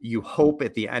hope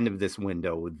at the end of this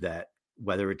window that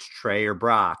whether it's Trey or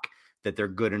Brock, that they're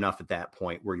good enough at that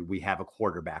point where we have a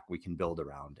quarterback we can build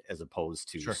around, as opposed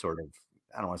to sort of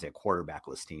I don't want to say a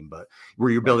quarterbackless team, but where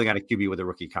you're building on a QB with a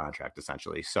rookie contract,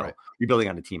 essentially. So you're building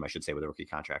on a team, I should say, with a rookie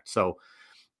contract. So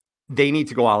they need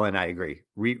to go all in. I agree.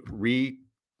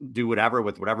 Do whatever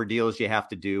with whatever deals you have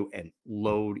to do and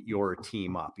load your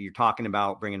team up. You're talking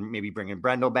about bringing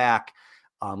Brendel back.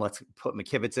 Let's put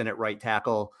McKivitz in at right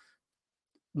tackle.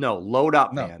 No, load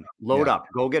up, man. Load up.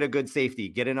 Go get a good safety.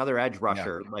 Get another edge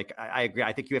rusher. Yeah. Like, I agree.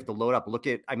 I think you have to load up.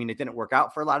 It didn't work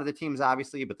out for a lot of the teams,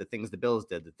 obviously, but the things the Bills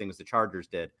did, the things the Chargers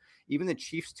did, even the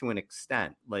Chiefs to an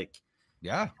extent, like,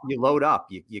 you load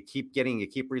up. You keep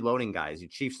reloading guys. Your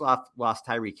Chiefs lost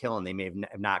Tyreek Hill, and they may have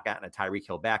not gotten a Tyreek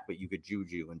Hill back, but you could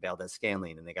Juju and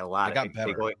Valdez-Scantling, and they got a lot of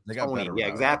better. They got better. Yeah,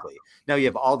 exactly. Now you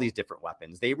have all these different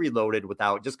weapons. They reloaded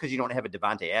without, just because you don't have a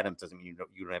Devontae Adams doesn't mean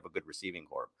you don't have a good receiving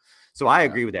corps. So I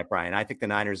agree with that, Brian. I think the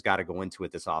Niners got to go into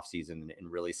it this offseason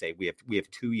and really say we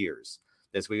have 2 years.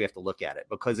 This way we have to look at it,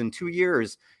 because in 2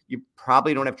 years you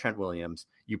probably don't have Trent Williams.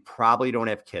 You probably don't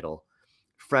have Kittle.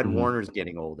 Fred Warner's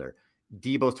getting older.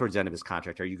 Debo's towards the end of his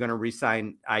contract. Are you going to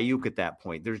re-sign Ayuk at that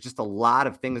point? There's just a lot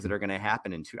of things that are going to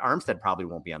happen. Armstead probably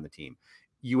won't be on the team.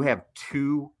 You have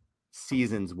 2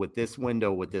 seasons with this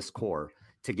window, with this core,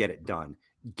 to get it done.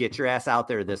 Get your ass out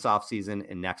there this offseason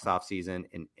and next offseason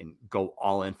and go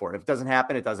all in for it. If it doesn't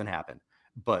happen, it doesn't happen.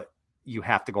 But you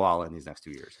have to go all in these next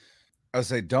 2 years. I would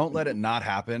say don't let it not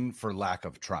happen for lack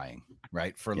of trying,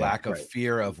 right? For lack of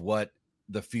fear of what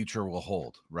the future will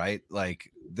hold, right?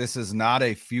 Like, this is not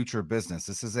a future business.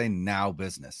 This is a now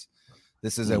business.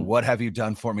 This is a what have you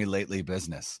done for me lately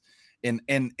business in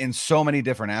so many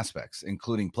different aspects,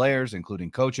 including players,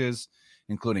 including coaches,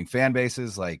 including fan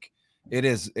bases. Like, the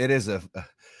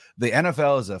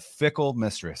NFL is a fickle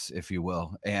mistress, if you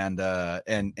will. And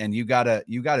you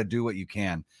gotta do what you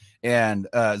can. And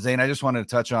Zane, I just wanted to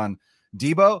touch on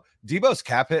Debo's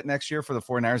cap hit next year for the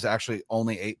 49ers is actually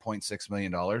only $8.6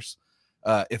 million.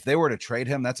 If they were to trade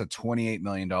him, that's a $28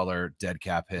 million dead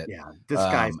cap hit. Yeah, this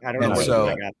guy's, I don't know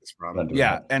where I got this from.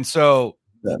 Yeah, and so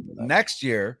next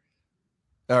year,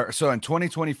 so in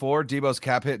 2024, Debo's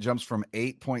cap hit jumps from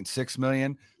 $8.6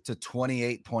 million to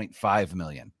 $28.5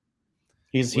 million.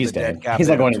 He's dead. He's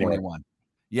not going anywhere.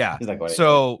 Yeah.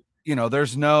 So,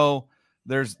 there's no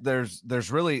getting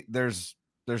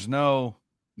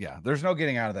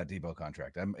out of that Debo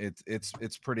contract.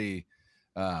 It's pretty.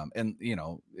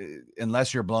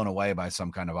 Unless you're blown away by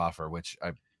some kind of offer, which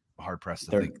I'm hard pressed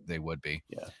to think they would be.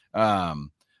 Yeah.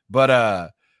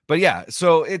 But yeah,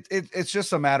 so it's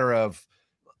just a matter of,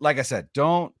 like I said,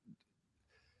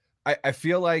 I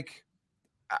feel like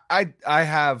I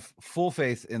have full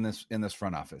faith in this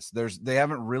front office. There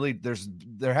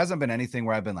hasn't been anything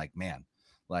where I've been like, man,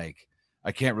 like,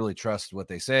 I can't really trust what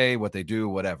they say, what they do,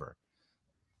 whatever.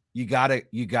 You gotta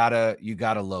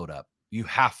load up. You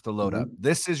have to load up.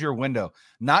 This is your window,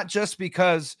 not just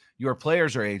because your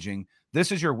players are aging.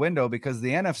 This is your window because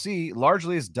the NFC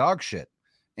largely is dog shit,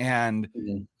 and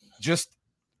just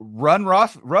run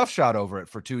roughshod over it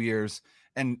for 2 years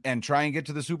and try and get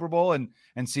to the Super Bowl and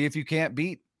see if you can't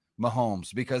beat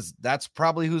Mahomes, because that's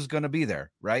probably who's going to be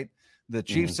there, right? The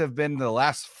Chiefs have been to the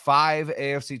last 5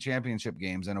 AFC championship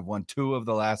games and have won 2 of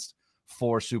the last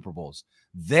 4 Super Bowls.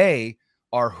 They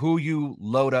are who you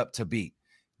load up to beat.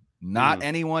 Not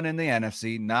anyone in the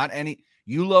NFC,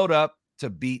 you load up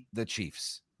to beat the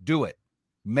Chiefs. Do it.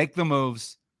 Make the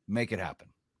moves, make it happen.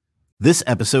 This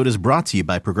episode is brought to you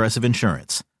by Progressive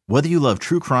Insurance. Whether you love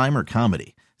true crime or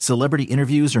comedy, celebrity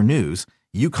interviews or news,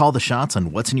 you call the shots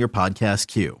on what's in your podcast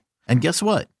queue. And guess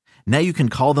what? Now you can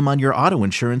call them on your auto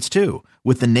insurance too,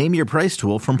 with the Name Your Price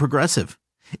tool from Progressive.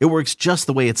 It works just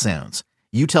the way it sounds.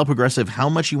 You tell Progressive how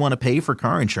much you want to pay for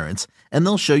car insurance, and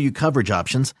they'll show you coverage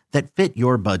options that fit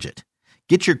your budget.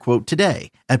 Get your quote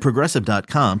today at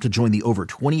Progressive.com to join the over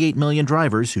 28 million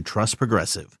drivers who trust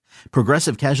Progressive.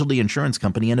 Progressive Casualty Insurance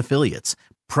Company and Affiliates.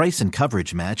 Price and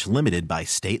coverage match limited by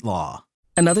state law.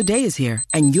 Another day is here,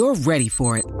 and you're ready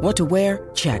for it. What to wear?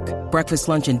 Check. Breakfast,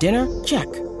 lunch, and dinner?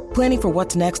 Check. Planning for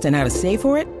what's next and how to save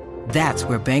for it? That's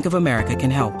where Bank of America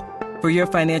can help. For your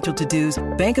financial to-dos,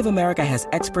 Bank of America has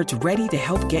experts ready to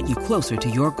help get you closer to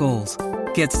your goals.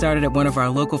 Get started at one of our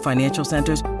local financial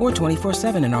centers or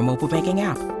 24/7 in our mobile banking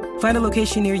app. Find a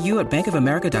location near you at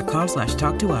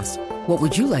bankofamerica.com/talktous. What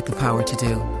would you like the power to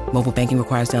do? Mobile banking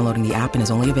requires downloading the app and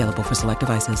is only available for select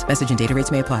devices. Message and data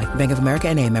rates may apply. Bank of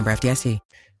America NA, member FDIC.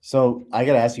 So I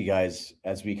got to ask you guys,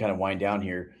 as we kind of wind down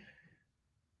here,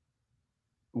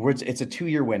 it's a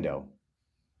 2-year window.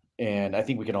 And I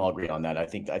think we can all agree on that. I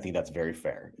think that's very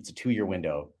fair. It's a 2-year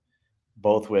window,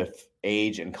 both with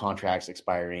age and contracts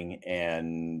expiring,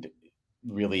 and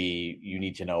really you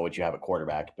need to know what you have at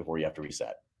quarterback before you have to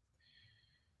reset.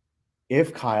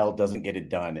 if Kyle doesn't get it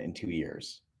done in 2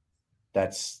 years,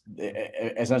 that's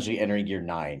essentially entering year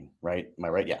 9, right? Am I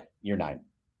right? Yeah, year 9.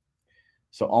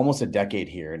 So almost a decade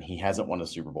here, and he hasn't won a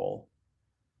Super Bowl.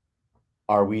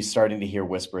 Are we starting to hear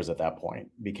whispers at that point?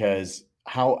 Because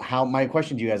how my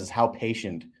question to you guys is, how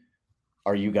patient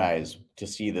are you guys to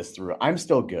see this through? I'm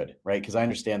still good, right? Because I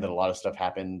understand that a lot of stuff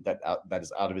happened that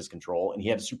is out of his control, and he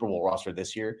had a Super Bowl roster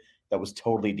this year that was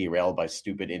totally derailed by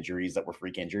stupid injuries that were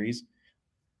freak injuries.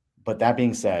 But that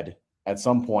being said, at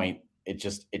some point, it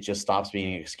just stops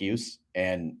being an excuse,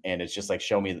 and it's just like,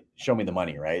 show me the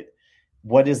money, right?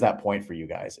 What is that point for you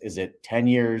guys? Is it 10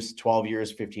 years, 12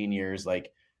 years, 15 years?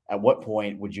 Like, at what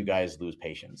point would you guys lose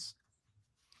patience?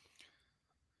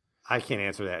 I can't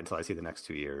answer that until I see the next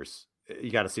 2 years. You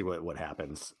got to see what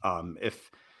happens.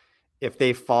 If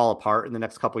they fall apart in the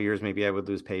next couple of years, maybe I would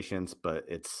lose patience, but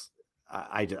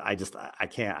I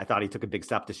can't. I thought he took a big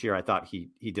step this year. I thought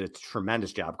he did a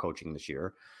tremendous job coaching this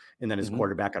year. And then his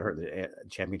quarterback got hurt in the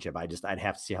championship. I'd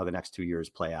have to see how the next 2 years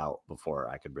play out before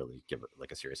I could really give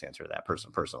like a serious answer to that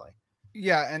personally.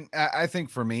 Yeah. And I think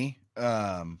for me,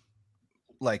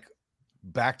 like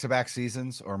back-to-back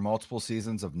seasons or multiple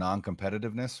seasons of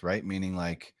non-competitiveness, right? Meaning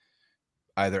like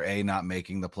either A, not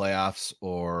making the playoffs,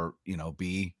 or,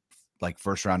 B, like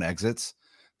first round exits.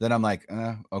 Then I'm like,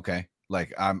 okay.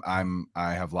 Like I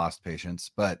have lost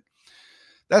patience, but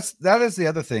that is the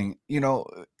other thing.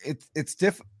 It's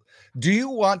different. Do you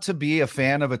want to be a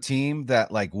fan of a team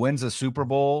that like wins a Super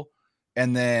Bowl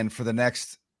and then for the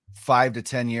next 5 to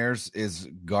 10 years is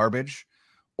garbage?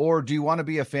 Or do you want to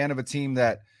be a fan of a team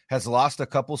that has lost a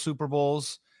couple Super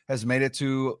Bowls, has made it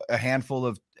to a handful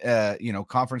of,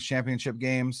 conference championship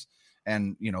games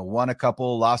and, won a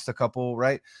couple, lost a couple,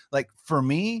 right? Like for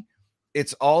me,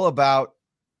 it's all about,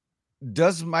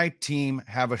 does my team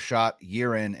have a shot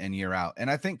year in and year out?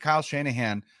 And I think Kyle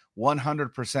Shanahan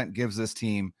 100% gives this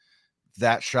team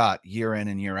that shot year in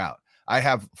and year out. I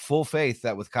have full faith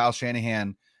that with Kyle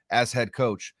Shanahan as head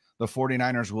coach, the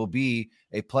 49ers will be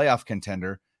a playoff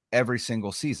contender every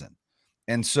single season.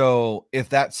 And so if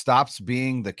that stops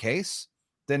being the case,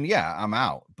 then yeah, I'm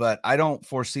out. But I don't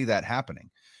foresee that happening.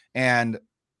 And,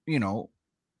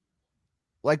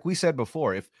 like we said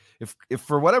before, if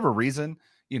for whatever reason,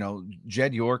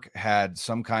 Jed York had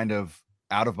some kind of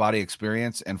out-of-body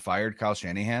experience and fired Kyle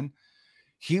Shanahan,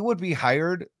 he would be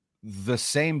hired the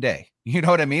same day. You know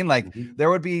what I mean? Like there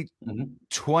would be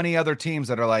 20 other teams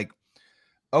that are like,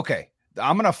 okay,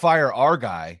 I'm going to fire our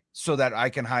guy so that I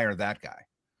can hire that guy.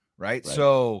 Right.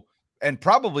 So, and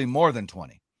probably more than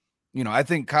 20. I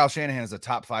think Kyle Shanahan is a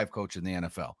top 5 coach in the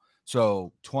NFL.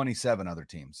 So 27 other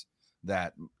teams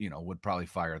that, would probably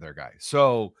fire their guy.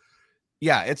 So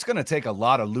yeah, it's going to take a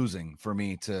lot of losing for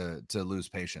me to lose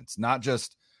patience, not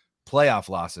just playoff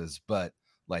losses, but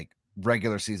like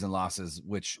regular season losses,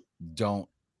 which do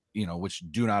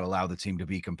not allow the team to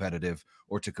be competitive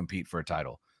or to compete for a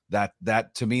title.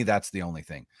 That to me, that's the only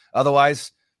thing.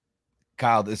 Otherwise,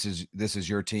 Kyle, this is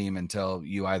your team until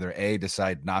you either A,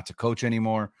 decide not to coach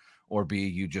anymore, or B,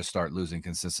 you just start losing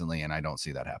consistently. And I don't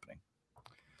see that happening.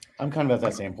 I'm kind of at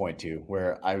that same point too,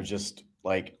 where I was just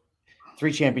like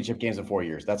 3 championship games in 4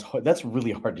 years. That's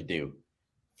really hard to do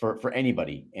for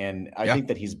anybody. And I think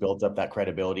that he's built up that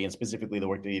credibility, and specifically the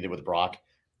work that he did with Brock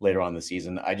later on in the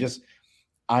season. I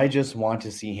just want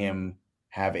to see him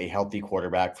have a healthy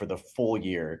quarterback for the full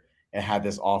year and have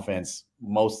this offense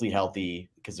mostly healthy,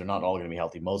 because they're not all going to be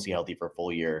healthy, mostly healthy for a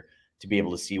full year, to be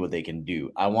able to see what they can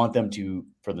do. I want them to,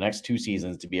 for the next 2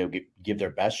 seasons, to be able to give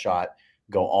their best shot,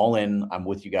 go all in. I'm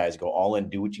with you guys, go all in,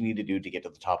 do what you need to do to get to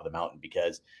the top of the mountain,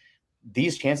 because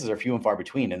these chances are few and far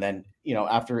between. And then,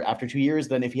 after 2 years,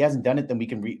 then if he hasn't done it, then they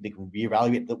can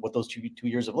reevaluate what those two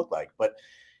years have looked like. But,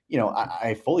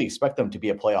 I fully expect them to be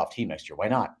a playoff team next year. Why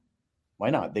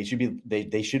not? They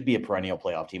should be a perennial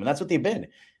playoff team. And that's what they've been.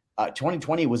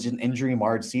 2020 was an injury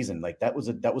marred season. Like that was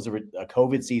a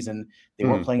COVID season. They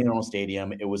weren't playing in their own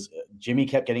stadium. It was Jimmy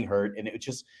kept getting hurt, and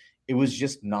it was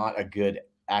just not a good,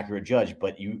 accurate judge.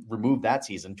 But you remove that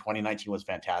season. 2019 was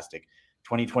fantastic.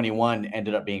 2021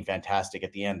 ended up being fantastic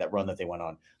at the end, that run that they went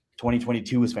on.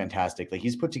 2022 was fantastic. Like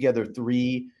he's put together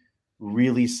 3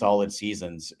 really solid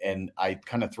seasons, and I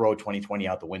kind of throw 2020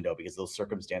 out the window because those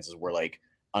circumstances were like,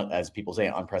 as people say,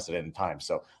 unprecedented times.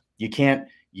 So you can't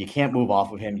move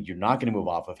off of him. You're not going to move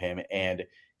off of him. And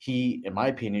he, in my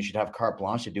opinion, should have carte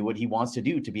blanche to do what he wants to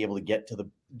do to be able to get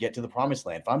to the promised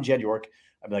land. If I'm Jed York,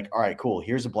 I'd be like, all right, cool.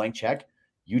 Here's a blank check.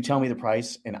 You tell me the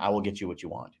price and I will get you what you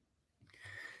want.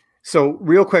 So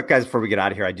real quick, guys, before we get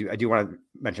out of here, I do want to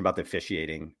mention about the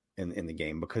officiating in the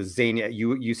game, because Zane,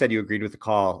 you said you agreed with the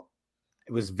call.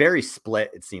 it was very split,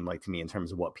 it seemed like to me, in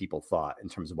terms of what people thought, in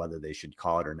terms of whether they should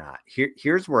call it or not.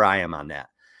 Here's where I am on that.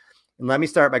 And let me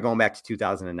start by going back to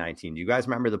 2019. Do you guys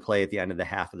remember the play at the end of the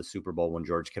half of the Super Bowl when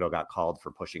George Kittle got called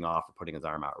for pushing off or putting his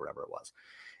arm out or whatever it was?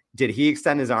 Did he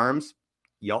extend his arms?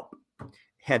 Yup.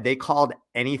 Had they called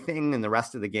anything in the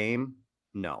rest of the game?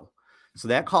 No. So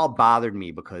that call bothered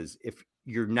me, because if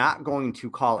you're not going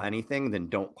to call anything, then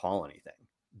don't call anything.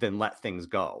 Then let things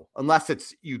go. Unless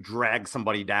it's you drag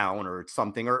somebody down or it's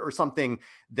something or something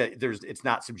that it's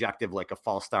not subjective, like a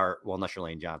false start. Well, unless you're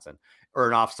Lane Johnson,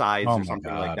 or an offsides or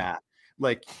something like that.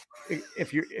 Like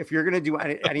if you're going to do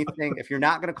anything, if you're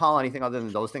not going to call anything other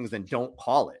than those things, then don't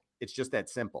call it. It's just that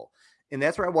simple. And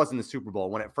that's where I was in the Super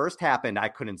Bowl. When it first happened, I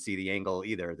couldn't see the angle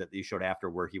either that you showed after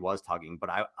where he was tugging,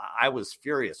 but I was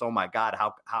furious. Oh my God,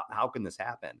 how can this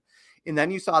happen? And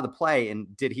then you saw the play,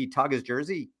 and did he tug his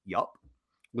jersey? Yup.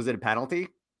 Was it a penalty?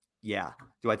 Yeah.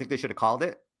 Do I think they should have called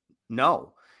it?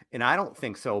 No. And I don't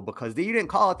think so, because you didn't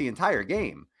call it the entire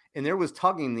game. And there was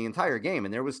tugging the entire game,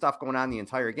 and there was stuff going on the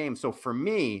entire game. So for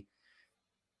me,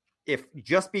 if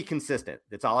just be consistent,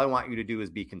 that's all I want you to do, is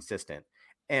be consistent.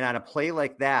 And on a play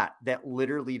like that, that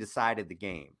literally decided the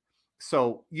game.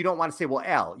 So you don't want to say, well,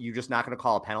 Al, you're just not going to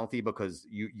call a penalty because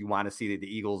you want to see the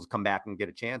Eagles come back and get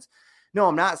a chance. No,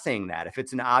 I'm not saying that. If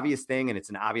it's an obvious thing and it's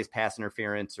an obvious pass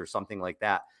interference or something like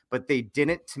that, but they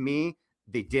didn't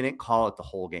call it the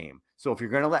whole game. So if you're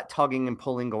going to let tugging and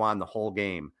pulling go on the whole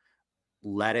game,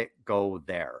 let it go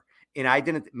there.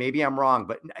 And maybe I'm wrong,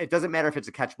 but it doesn't matter if it's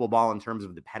a catchable ball in terms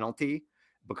of the penalty,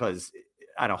 because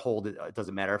on a hold, it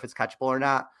doesn't matter if it's catchable or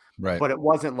not. Right. But it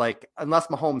wasn't like, unless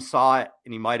Mahomes saw it,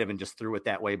 and he might have and just threw it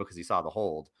that way because he saw the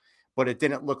hold, but it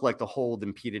didn't look like the hold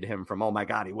impeded him from, oh my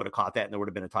God, he would have caught that and there would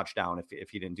have been a touchdown if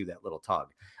he didn't do that little tug.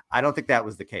 I don't think that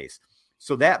was the case.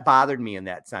 So that bothered me in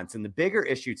that sense. And the bigger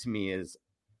issue to me is,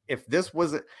 if this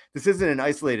isn't an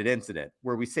isolated incident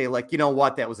where we say, like, you know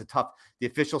what, that was the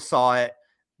officials saw it,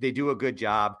 they do a good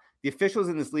job. The officials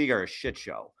in this league are a shit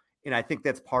show. And I think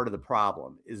that's part of the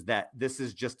problem, is that this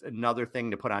is just another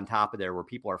thing to put on top of there where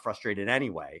people are frustrated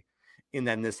anyway. And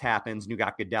then this happens, and you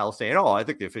got Goodell saying, oh, I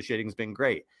think the officiating has been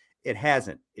great. It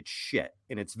hasn't. It's shit.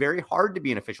 And it's very hard to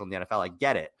be an official in the NFL. I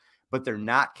get it, but they're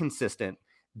not consistent.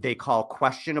 They call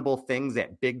questionable things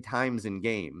at big times in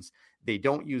games. They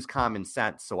don't use common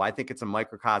sense. So I think it's a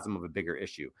microcosm of a bigger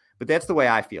issue. But that's the way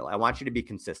I feel. I want you to be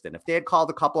consistent. If they had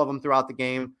called a couple of them throughout the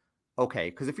game,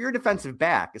 okay. Because if you're a defensive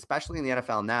back, especially in the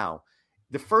NFL now,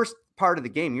 the first part of the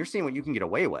game, you're seeing what you can get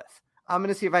away with. I'm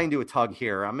going to see if I can do a tug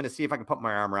here. I'm going to see if I can put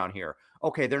my arm around here.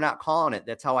 Okay, they're not calling it.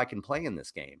 That's how I can play in this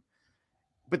game.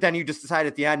 But then you just decide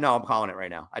at the end, no, I'm calling it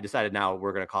right now. I decided now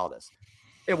we're going to call this.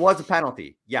 It was a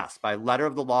penalty. Yes, by letter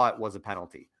of the law, it was a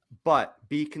penalty. But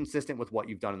be consistent with what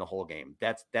you've done in the whole game.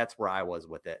 That's where I was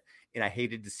with it. And I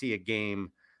hated to see a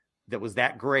game that was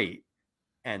that great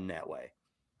end that way.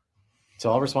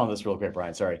 So I'll respond to this real quick,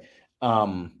 Brian. Sorry.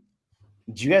 Do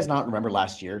you guys not remember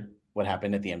last year what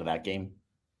happened at the end of that game?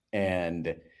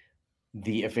 And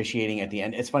the officiating at the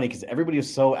end? It's funny because everybody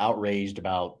was so outraged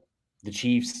about the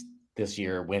Chiefs this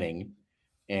year winning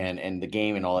and the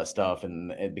game and all that stuff,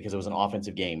 and because it was an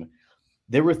offensive game.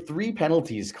 There were 3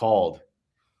 penalties called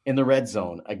in the red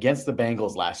zone against the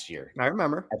Bengals last year. I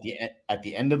remember. At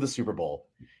the end of the Super Bowl.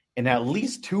 And at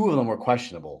least 2 of them were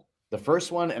questionable. The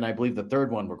first one, and I believe the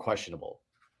third one, were questionable.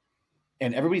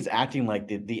 And everybody's acting like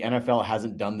the NFL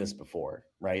hasn't done this before,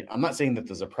 right? I'm not saying that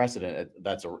there's a precedent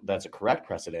that's a correct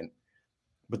precedent,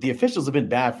 but the officials have been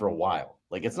bad for a while.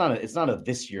 Like it's not a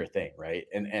this year thing, right?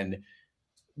 And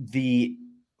the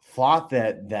thought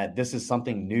that this is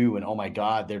something new and oh my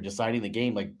God, they're deciding the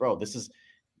game. Like, bro, this is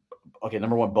okay.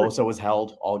 Number one, Bosa was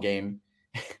held all game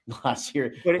last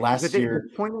year. The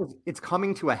point is, it's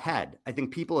coming to a head. I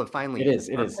think people have finally. It is.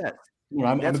 You know,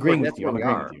 I'm agreeing with you. I'm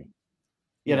agreeing with you.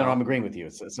 Yeah, no, I'm agreeing with you.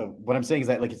 So what I'm saying is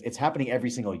that like it's happening every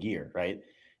single year, right?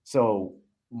 So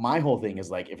my whole thing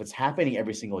is like if it's happening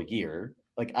every single year,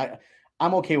 like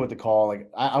I'm okay with the call. Like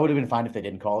I would have been fine if they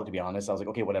didn't call it, to be honest. I was like,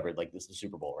 okay, whatever. Like this is the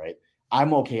Super Bowl, right?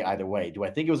 I'm okay either way. Do I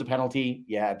think it was a penalty?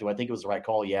 Yeah. Do I think it was the right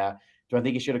call? Yeah. Do I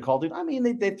think he should have called it? I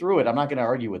mean, they threw it. I'm not going to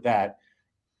argue with that.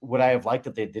 Would I have liked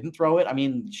that they didn't throw it? I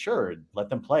mean, sure, let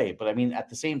them play. But I mean, at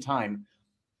the same time,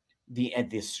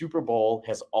 the Super Bowl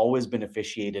has always been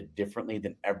officiated differently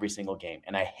than every single game.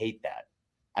 And I hate that.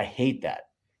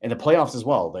 And the playoffs as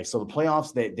well. Like, so the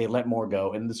playoffs, they let more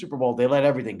go. And the Super Bowl, they let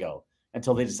everything go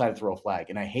until they decide to throw a flag.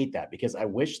 And I hate that because I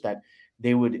wish that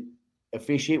they would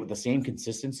officiate with the same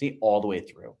consistency all the way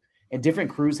through. And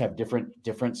different crews have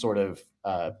different sort of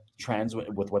trends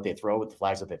with what they throw, with the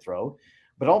flags that they throw.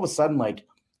 But all of a sudden, like,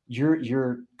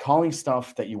 you're calling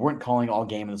stuff that you weren't calling all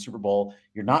game in the Super Bowl.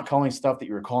 You're not calling stuff that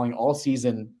you were calling all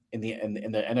season in the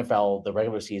NFL, the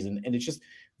regular season, and it's just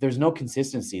there's no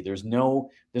consistency. There's no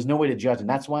way to judge, and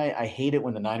that's why I hate it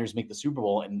when the Niners make the Super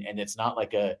Bowl and it's not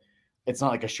like a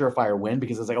surefire win,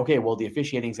 because it's like, okay, well, the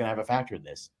officiating is going to have a factor in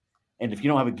this, and if you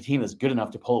don't have a team that's good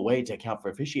enough to pull away to account for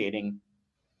officiating,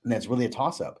 then it's really a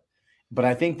toss up. But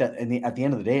I think that at the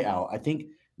end of the day, Al, I think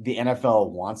the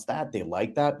NFL wants that. They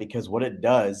like that because what it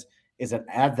does is it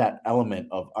adds that element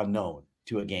of unknown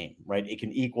to a game, right? It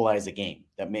can equalize a game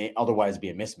that may otherwise be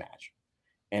a mismatch.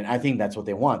 And I think that's what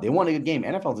they want. They want a good game.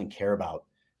 NFL doesn't care about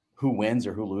who wins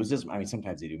or who loses. I mean,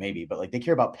 sometimes they do maybe, but like they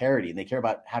care about parity and they care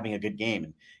about having a good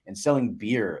game and selling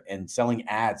beer and selling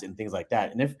ads and things like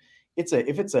that. And if it's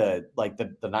like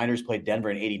the Niners played Denver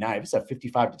in 89, if it's a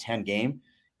 55-10 game,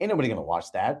 ain't nobody going to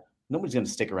watch that. Nobody's going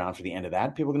to stick around for the end of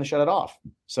that. People are going to shut it off.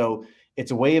 So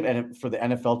it's a way for the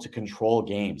NFL to control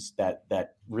games that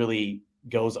really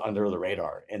goes under the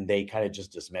radar and they kind of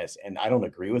just dismiss. And I don't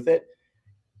agree with it,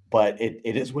 but it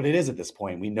is what it is at this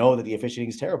point. We know that the officiating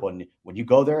is terrible. And when you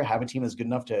go there, have a team that's good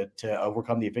enough to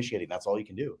overcome the officiating. That's all you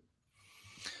can do.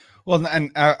 Well,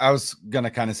 and I was going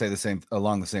to kind of say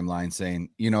along the same line, saying,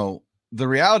 the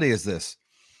reality is this.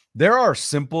 There are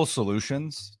simple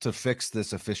solutions to fix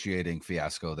this officiating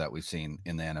fiasco that we've seen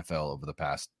in the NFL over the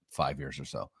past 5 years or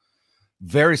so.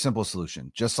 Very simple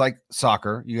solution. Just like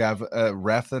soccer, you have a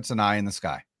ref that's an eye in the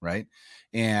sky, right?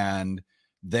 And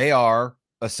they are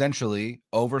essentially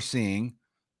overseeing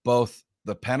both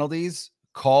the penalties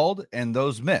called and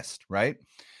those missed, right?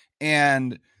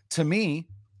 And to me,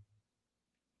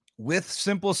 with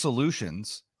simple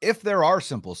solutions, if there are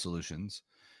simple solutions,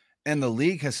 and the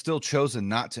league has still chosen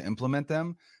not to implement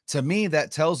them, to me,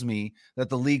 that tells me that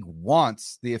the league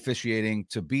wants the officiating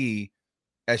to be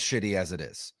as shitty as it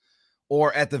is,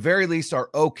 or at the very least are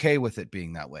okay with it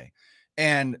being that way.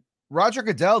 And Roger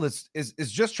Goodell is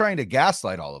just trying to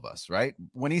gaslight all of us, right?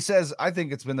 When he says, I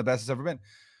think it's been the best it's ever been.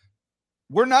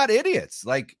 We're not idiots.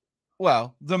 Like,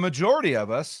 well, the majority of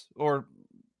us, or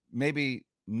maybe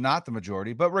not the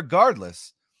majority, but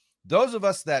regardless, those of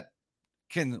us that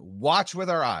can watch with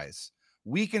our eyes,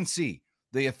 we can see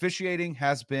the officiating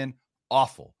has been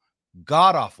awful,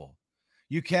 god awful.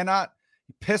 You cannot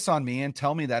piss on me and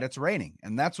tell me that it's raining.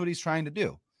 And that's what he's trying to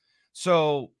do.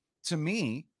 So to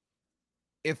me,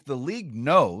 if the league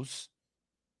knows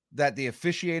that the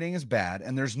officiating is bad,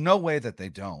 and there's no way that they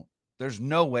don't, if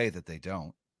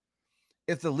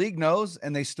the league knows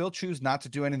and they still choose not to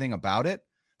do anything about it,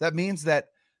 that means that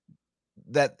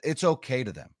it's okay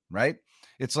to them, right?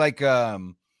 It's like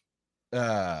Herm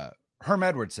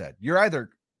Edwards said, you're either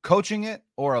coaching it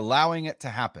or allowing it to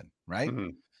happen, right? Mm-hmm.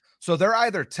 So they're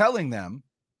either telling them,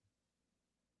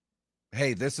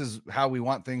 hey, this is how we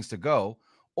want things to go,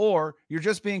 or you're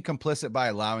just being complicit by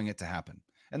allowing it to happen.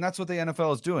 And that's what the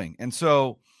NFL is doing. And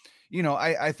so,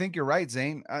 I think you're right,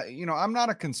 Zane. I'm not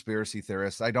a conspiracy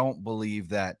theorist. I don't believe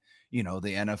that, the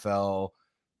NFL,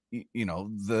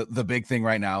 the big thing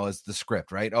right now is the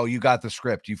script, right? Oh, you got the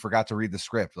script. You forgot to read the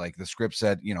script. Like the script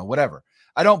said, whatever.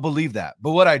 I don't believe that.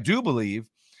 But what I do believe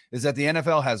is that the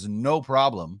NFL has no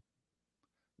problem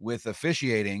with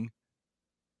officiating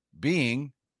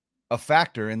being a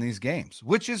factor in these games,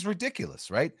 which is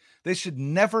ridiculous, right? They should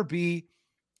never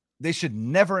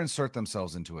insert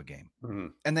themselves into a game. Mm-hmm.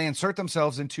 And they insert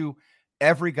themselves into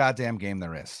every goddamn game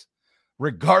there is,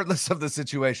 regardless of the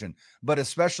situation, but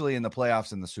especially in the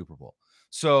playoffs and the Super Bowl.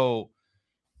 So,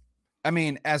 I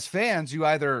mean, as fans, you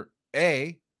either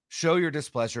A, show your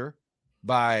displeasure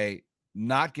by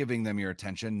not giving them your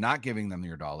attention, not giving them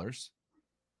your dollars,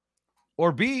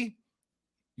 or B,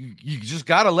 you just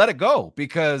got to let it go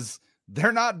because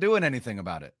they're not doing anything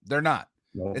about it. They're not.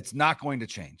 No. It's not going to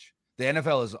change. The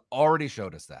NFL has already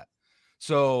showed us that.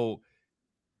 So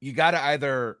you got to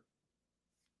either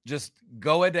just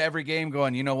go into every game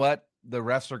going, you know what? The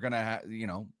refs are going to,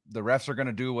 the refs are going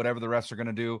to do whatever the refs are going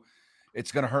to do.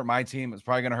 It's going to hurt my team. It's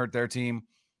probably going to hurt their team.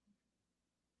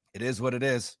 It is what it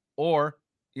is. Or,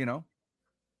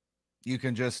 you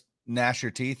can just gnash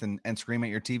your teeth and scream at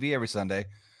your TV every Sunday,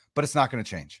 but it's not going to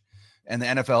change. And the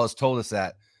NFL has told us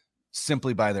that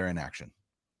simply by their inaction.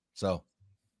 So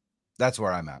that's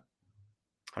where I'm at.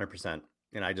 100%.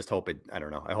 And I just hope I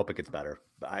don't know. I hope it gets better.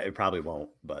 It probably won't,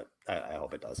 but I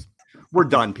hope it does. We're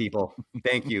done, people.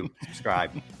 Thank you.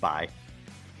 Subscribe. Bye.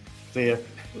 See ya.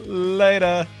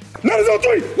 Later. 1, 2,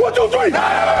 3. 1, 2, 3.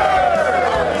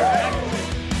 Hey!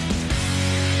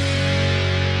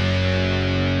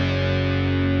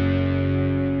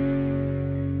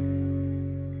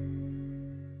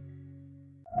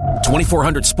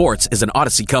 2400 Sports is an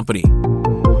Odyssey company.